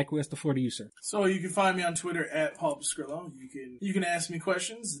about. I acquiesce the floor to you, sir. So you can find me on Twitter at Paul Pascrillo. You can ask me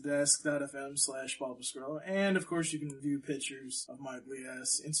questions, desk.fm/Paul Pascrillo. And of course, you can view pictures of my ugly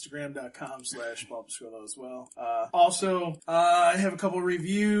ass, Instagram.com/Paul Pascrillo as well. Also, I have a couple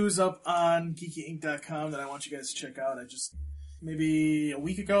reviews up on geekyinc.com that I want you guys to check out. Maybe a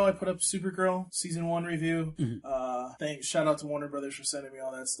week ago, I put up Supergirl Season 1 review. Mm-hmm. Shout out to Warner Brothers for sending me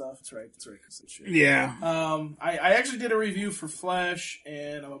all that stuff. That's right. Yeah. I actually did a review for Flash,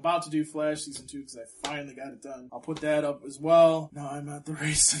 and I'm about to do Flash Season 2 because I finally got it done. I'll put that up as well. Now I'm at the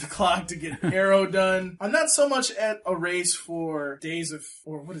race to the clock to get Arrow done. I'm not so much at a race for Legends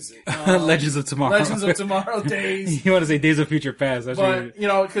of Tomorrow. Legends of Tomorrow Days. You want to say Days of Future Past. But,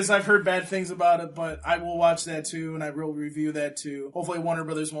 because I've heard bad things about it, but I will watch that too, and I will review that too. Hopefully Warner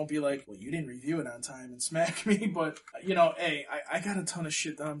Brothers won't be like, well, you didn't review it on time and smack me, but, hey, I got a ton of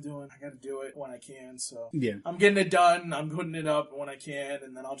shit that I'm doing. I gotta do it when I can, so. Yeah. I'm getting it done, I'm putting it up when I can,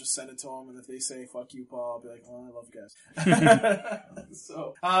 and then I'll just send it to them, and if they say, fuck you, Paul, I'll be like, oh, I love you guys.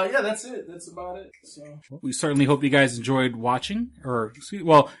 So, that's it. That's about it, so. We certainly hope you guys enjoyed watching, for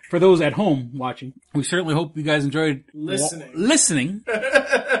those at home watching, we certainly hope you guys enjoyed listening.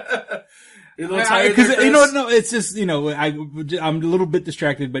 Because no, it's just I'm a little bit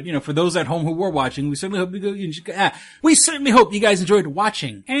distracted, but for those at home who were watching, we certainly hope you guys enjoyed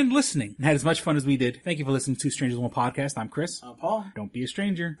watching and listening and had as much fun as we did. Thank you for listening to Two Strangers One Podcast. I'm Chris. I'm Paul. Don't be a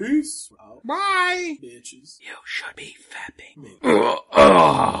stranger. Peace. Bye. Bitches. You should be fapping.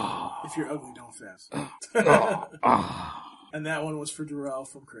 If you're ugly, don't fast. And that one was for Durrell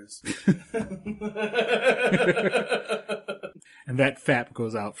from Chris. And that fap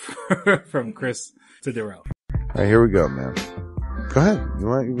goes out from Chris to Durrell. All right, here we go, man. Go ahead. You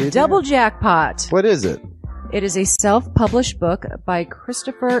want to read Double Jackpot. What is it? It is a self-published book by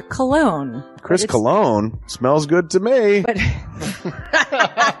Christopher Cologne. Chris Cologne? Smells good to me. But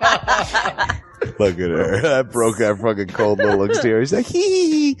look at her. That broke that fucking cold little exterior. He's like,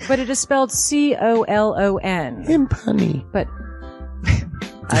 hee. But it is spelled C-O-L-O-N. Him punny. But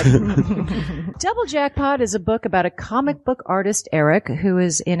Double Jackpot is a book about a comic book artist, Eric, who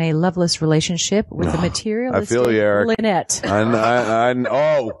is in a loveless relationship with a materialistic I feel you, Eric. Lynette.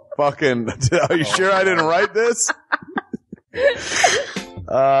 Oh, fucking. Are you sure I didn't write this?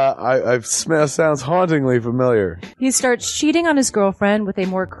 Sounds hauntingly familiar. He starts cheating on his girlfriend with a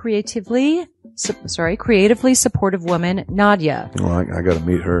more creatively supportive woman, Nadia. Well, I gotta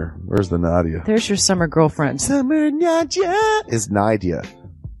meet her. Where's the Nadia? There's your summer girlfriend. Summer Nadia is Nadia.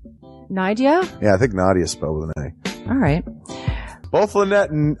 Nadia? Yeah, I think Nadia is spelled with an A. All right. Both Lynette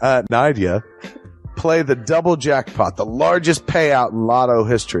and Nadia play the double jackpot, the largest payout in lotto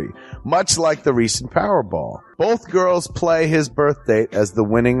history, much like the recent Powerball. Both girls play his birth date as the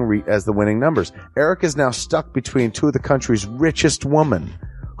winning numbers. Eric is now stuck between two of the country's richest women.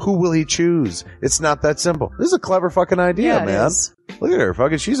 Who will he choose? It's not that simple. This is a clever fucking idea, man. Is. Look at her,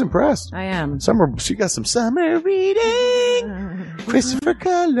 fucking. She's impressed. I am. She got some summer reading. Christopher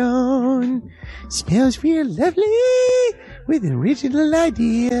Cologne smells real lovely with an original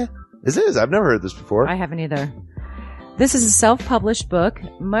idea. This is. I've never heard this before. I haven't either. This is a self-published book,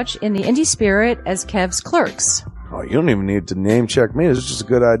 much in the indie spirit as Kev's Clerks. Oh, you don't even need to name check me. This is just a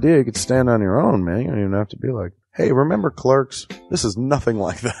good idea. You could stand on your own, man. You don't even have to be like, hey, remember Clerks? This is nothing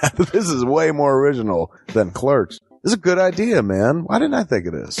like that. This is way more original than Clerks. This is a good idea, man. Why didn't I think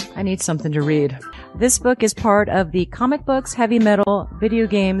of this? I need something to read. This book is part of the Comic Books, Heavy Metal, Video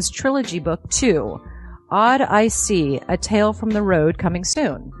Games Trilogy Book 2. Odd I See, A Tale from the Road, coming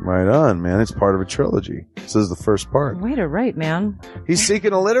soon. Right on, man. It's part of a trilogy. This is the first part. Way to write, man. He's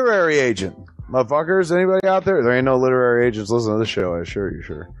seeking a literary agent. Motherfuckers, anybody out there? There ain't no literary agents listening to this show, I assure you,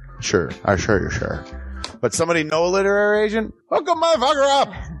 sure. Sure. I assure you, sure. But somebody know a literary agent? Hook a motherfucker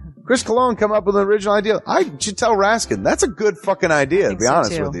up! Chris Cologne come up with an original idea. I should tell Raskin. That's a good fucking idea, to be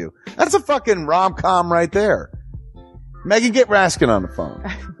honest with you. That's a fucking rom-com right there. Megan, get Raskin on the phone.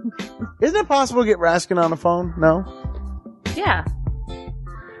 Isn't it possible to get Raskin on the phone? No? Yeah.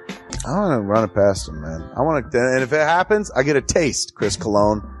 I want to run it past him, man. I want to, and if it happens, I get a taste, Chris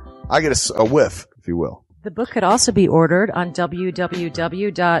Cologne. I get a whiff, if you will. The book could also be ordered on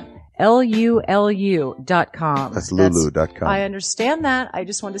www.lulu.com. That's lulu.com. I understand that. I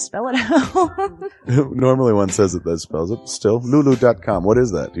just want to spell it out. Normally one says it, that spells it. Still, lulu.com. What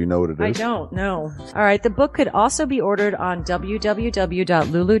is that? Do you know what it is? I don't know. All right. The book could also be ordered on www.lulu.com.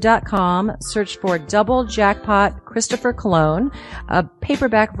 Search for Double Jackpot Christopher Cologne. A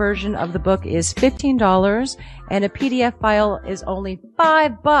paperback version of the book is $15 and a PDF file is only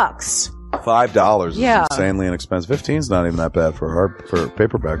 $5. $5 is yeah. Insanely inexpensive. 15's not even that bad for a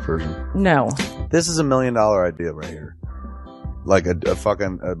paperback version. No. This is $1 million idea right here. Like a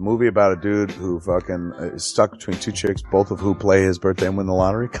movie about a dude who fucking is stuck between two chicks, both of who play his birthday and win the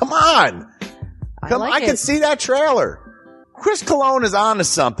lottery. Come on! I can see that trailer. Chris Cologne is on to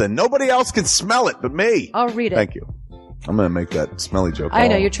something. Nobody else can smell it but me. I'll read it. Thank you. I'm going to make that smelly joke. I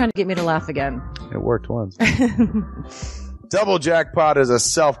know. You're trying to get me to laugh again. It worked once. Double Jackpot is a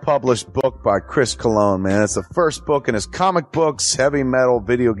self-published book by Chris Cologne, man. It's the first book in his Comic Books, Heavy Metal,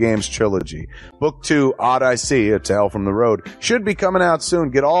 Video Games trilogy. Book 2, Odd I See, A Tale from the Road, should be coming out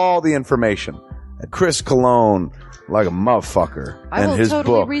soon. Get all the information at Chris Cologne, like a motherfucker. I will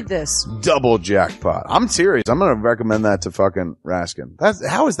totally read this. Double Jackpot. I'm serious. I'm going to recommend that to fucking Raskin.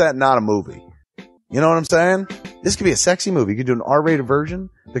 How is that not a movie? You know what I'm saying? This could be a sexy movie. You could do an R-rated version.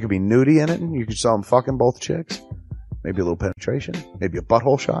 There could be nudie in it, and you could show them fucking both chicks. Maybe a little penetration. Maybe a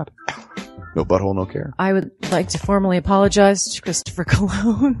butthole shot. No butthole, no care. I would like to formally apologize to Christopher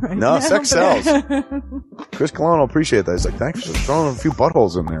Cologne right now. No, sex sells. Chris Cologne will appreciate that. He's like, thanks for throwing a few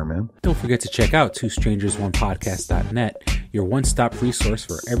buttholes in there, man. Don't forget to check out twostrangersonepodcast.net, your one-stop resource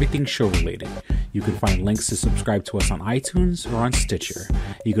for everything show-related. You can find links to subscribe to us on iTunes or on Stitcher.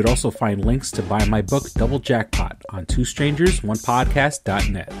 You could also find links to buy my book, Double Jackpot, on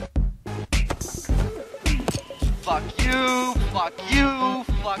twostrangersonepodcast.net. fuck you, fuck you,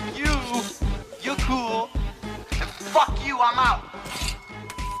 fuck you. You're cool. And fuck you, I'm out.